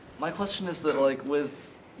 So my question is that, like, with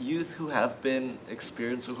youth who have been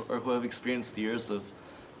experienced or who have experienced years of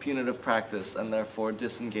punitive practice and therefore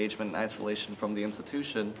disengagement and isolation from the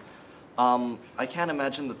institution, I can't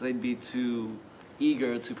imagine that they'd be too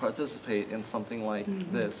eager to participate in something like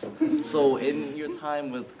this. So in your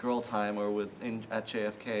time with Girl Time or at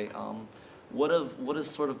JFK, what has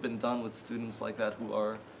sort of been done with students like that who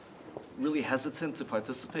are really hesitant to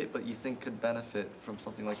participate, but you think could benefit from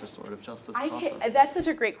something like restorative justice process? That's such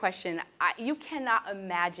a great question. You cannot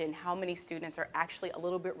imagine how many students are actually a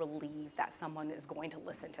little bit relieved that someone is going to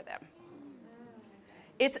listen to them.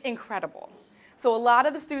 It's incredible. So a lot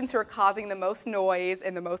of the students who are causing the most noise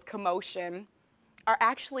and the most commotion are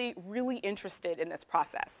actually really interested in this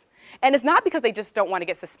process. And it's not because they just don't want to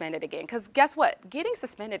get suspended again, because guess what? Getting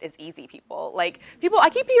suspended is easy, people. I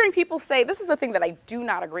keep hearing people say, this is the thing that I do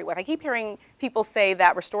not agree with. I keep hearing people say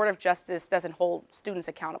that restorative justice doesn't hold students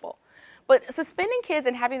accountable. But suspending kids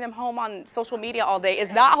and having them home on social media all day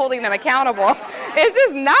is not holding them accountable. It's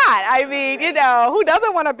just not. I mean, who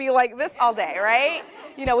doesn't want to be like this all day, right?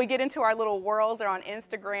 We get into our little worlds or on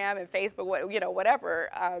Instagram and Facebook,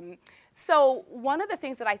 whatever. So one of the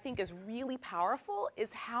things that I think is really powerful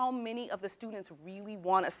is how many of the students really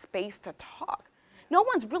want a space to talk. No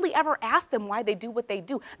one's really ever asked them why they do what they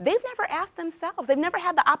do. They've never asked themselves. They've never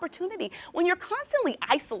had the opportunity. When you're constantly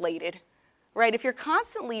isolated, right, if you're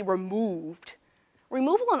constantly removed,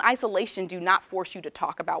 removal and isolation do not force you to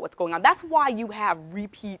talk about what's going on. That's why you have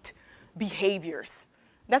repeat behaviors.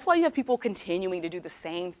 That's why you have people continuing to do the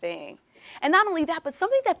same thing. And not only that, but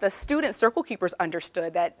something that the student circle keepers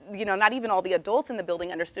understood that, not even all the adults in the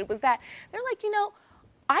building understood was that they're like,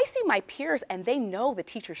 I see my peers and they know the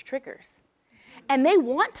teacher's triggers. And they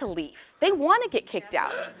want to leave. They want to get kicked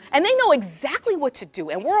out. And they know exactly what to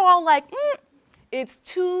do. And we're all like, it's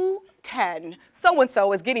 2:10.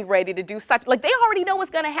 So-and-so is getting ready to do such. Like, they already know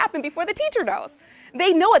what's going to happen before the teacher knows.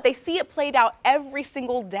 They know it. They see it played out every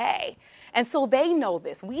single day. And so they know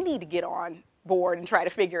this. We need to get on board and try to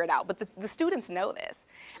figure it out. But the students know this.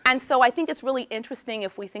 And so I think it's really interesting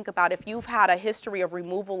if we think about if you've had a history of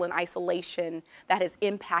removal and isolation that has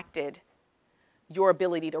impacted your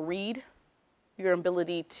ability to read, your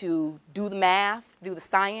ability to do the math, do the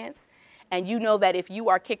science, and you know that if you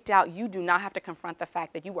are kicked out, you do not have to confront the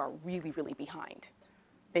fact that you are really, really behind.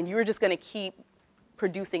 Then you're just going to keep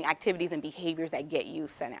producing activities and behaviors that get you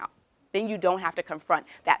sent out. Then you don't have to confront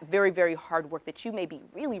that very, very hard work that you may be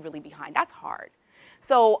really, really behind. That's hard.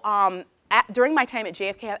 So during my time at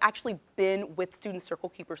JFK, I've actually been with student circle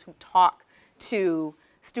keepers who talk to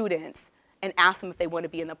students and ask them if they want to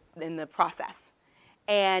be in the process.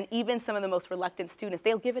 And even some of the most reluctant students,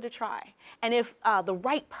 they'll give it a try. And if the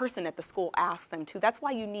right person at the school asks them to, that's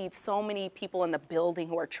why you need so many people in the building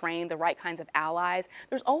who are trained, the right kinds of allies.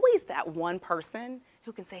 There's always that one person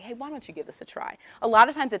who can say, hey, why don't you give this a try? A lot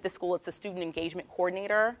of times at this school, it's a student engagement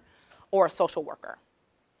coordinator or a social worker.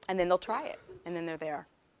 And then they'll try it, and then they're there.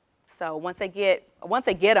 So once they get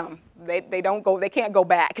them, they can't go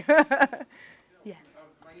back. Yes.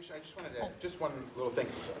 Maisha, I just wanted to, just one little thing.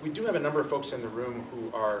 We do have a number of folks in the room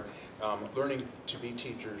who are learning to be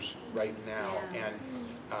teachers right now, and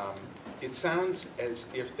it sounds as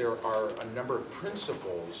if there are a number of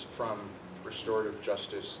principles from restorative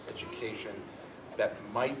justice education that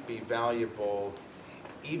might be valuable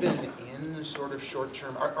even in sort of short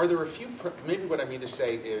term. Are there a few, maybe what I mean to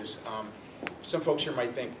say is, some folks here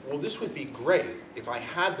might think, well, this would be great if I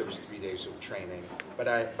had those 3 days of training, but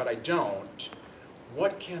I don't.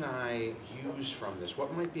 What can I use from this?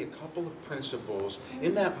 What might be a couple of principles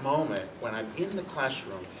in that moment when I'm in the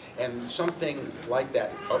classroom and something like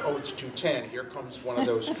that, oh, it's 2:10, here comes one of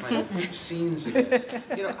those kind of scenes again.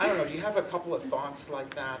 You know, I don't know, do you have a couple of thoughts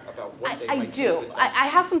like that about what they might do? I do. I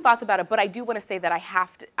have some thoughts about it, but I do want to say that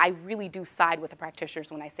I really do side with the practitioners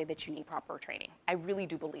when I say that you need proper training. I really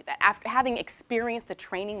do believe that. After having experienced the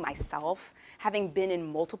training myself, having been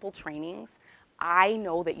in multiple trainings, I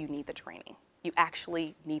know that you need the training. You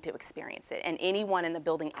actually need to experience it. And anyone in the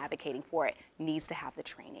building advocating for it needs to have the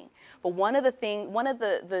training. But one of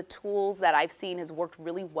the tools that I've seen has worked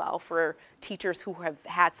really well for teachers who have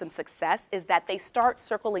had some success is that they start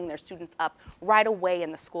circling their students up right away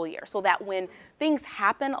in the school year, so that when things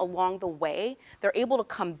happen along the way, they're able to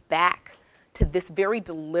come back to this very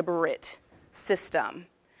deliberate system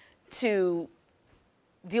to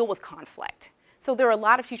deal with conflict. So there are a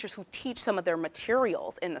lot of teachers who teach some of their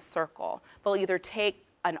materials in the circle. They'll either take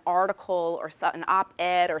an article or an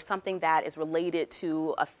op-ed or something that is related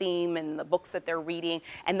to a theme in the books that they're reading,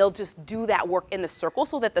 and they'll just do that work in the circle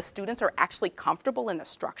so that the students are actually comfortable in the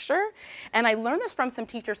structure. And I learned this from some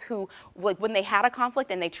teachers who, when they had a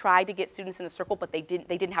conflict and they tried to get students in the circle, but they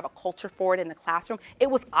didn't have a culture for it in the classroom, it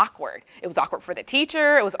was awkward. It was awkward for the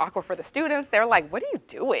teacher, it was awkward for the students. They're like, what are you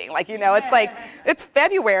doing? Like, you know, it's like, it's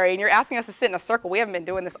February and you're asking us to sit in a circle. We haven't been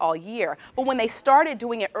doing this all year. But when they started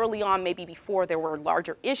doing it early on, maybe before there were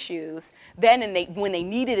larger issues, then when they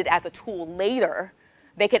needed it as a tool later,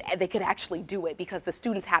 they could actually do it because the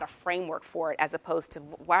students had a framework for it, as opposed to,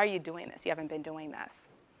 why are you doing this? You haven't been doing this.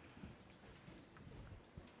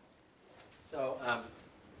 So I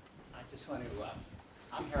just want to,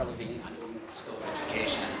 I'm Harold Levine, I'm dealing with the School of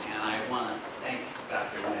Education, and I want to thank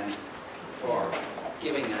Dr. Winn for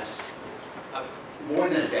giving us more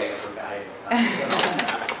than a day of her valuable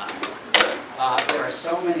time. There are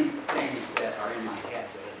so many things that are in my head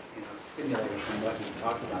that are, you know, stimulated from what you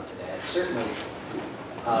talked about today. Certainly,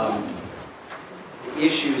 the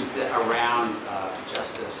issues that around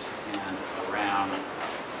justice and around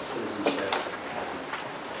citizenship,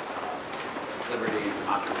 liberty and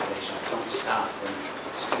democratization don't stop when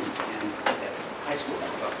students in high school.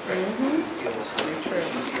 You deal with some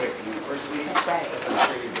issues here at the university, as I'm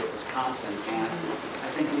sure you do at Wisconsin, and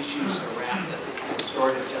I think issues around the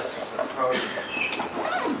restorative justice approach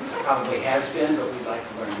probably has been, but we'd like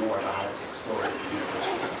to learn more about how it's explored at the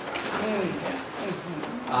university.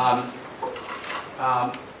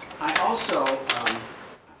 I also,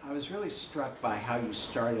 I was really struck by how you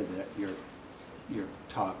started your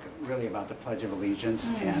talk, really about the Pledge of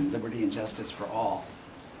Allegiance and liberty and justice for all.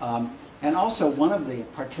 And also, one of the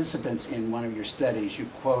participants in one of your studies you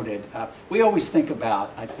quoted, we always think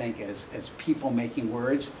about, I think, as people making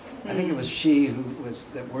words. I think it was she who was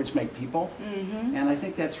that words make people. And I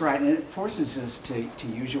think that's right. And it forces us to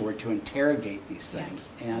use your word, to interrogate these things.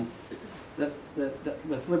 And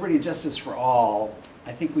with liberty and justice for all,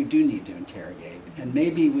 I think we do need to interrogate. And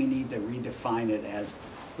maybe we need to redefine it as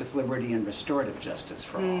with liberty and restorative justice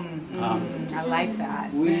for all. I like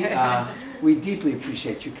that. We deeply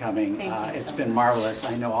appreciate you coming. It's been marvelous.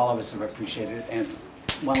 I know all of us have appreciated it. And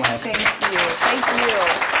one last Thank you. Thank you.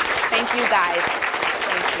 Thank you guys.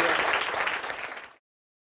 Thank you.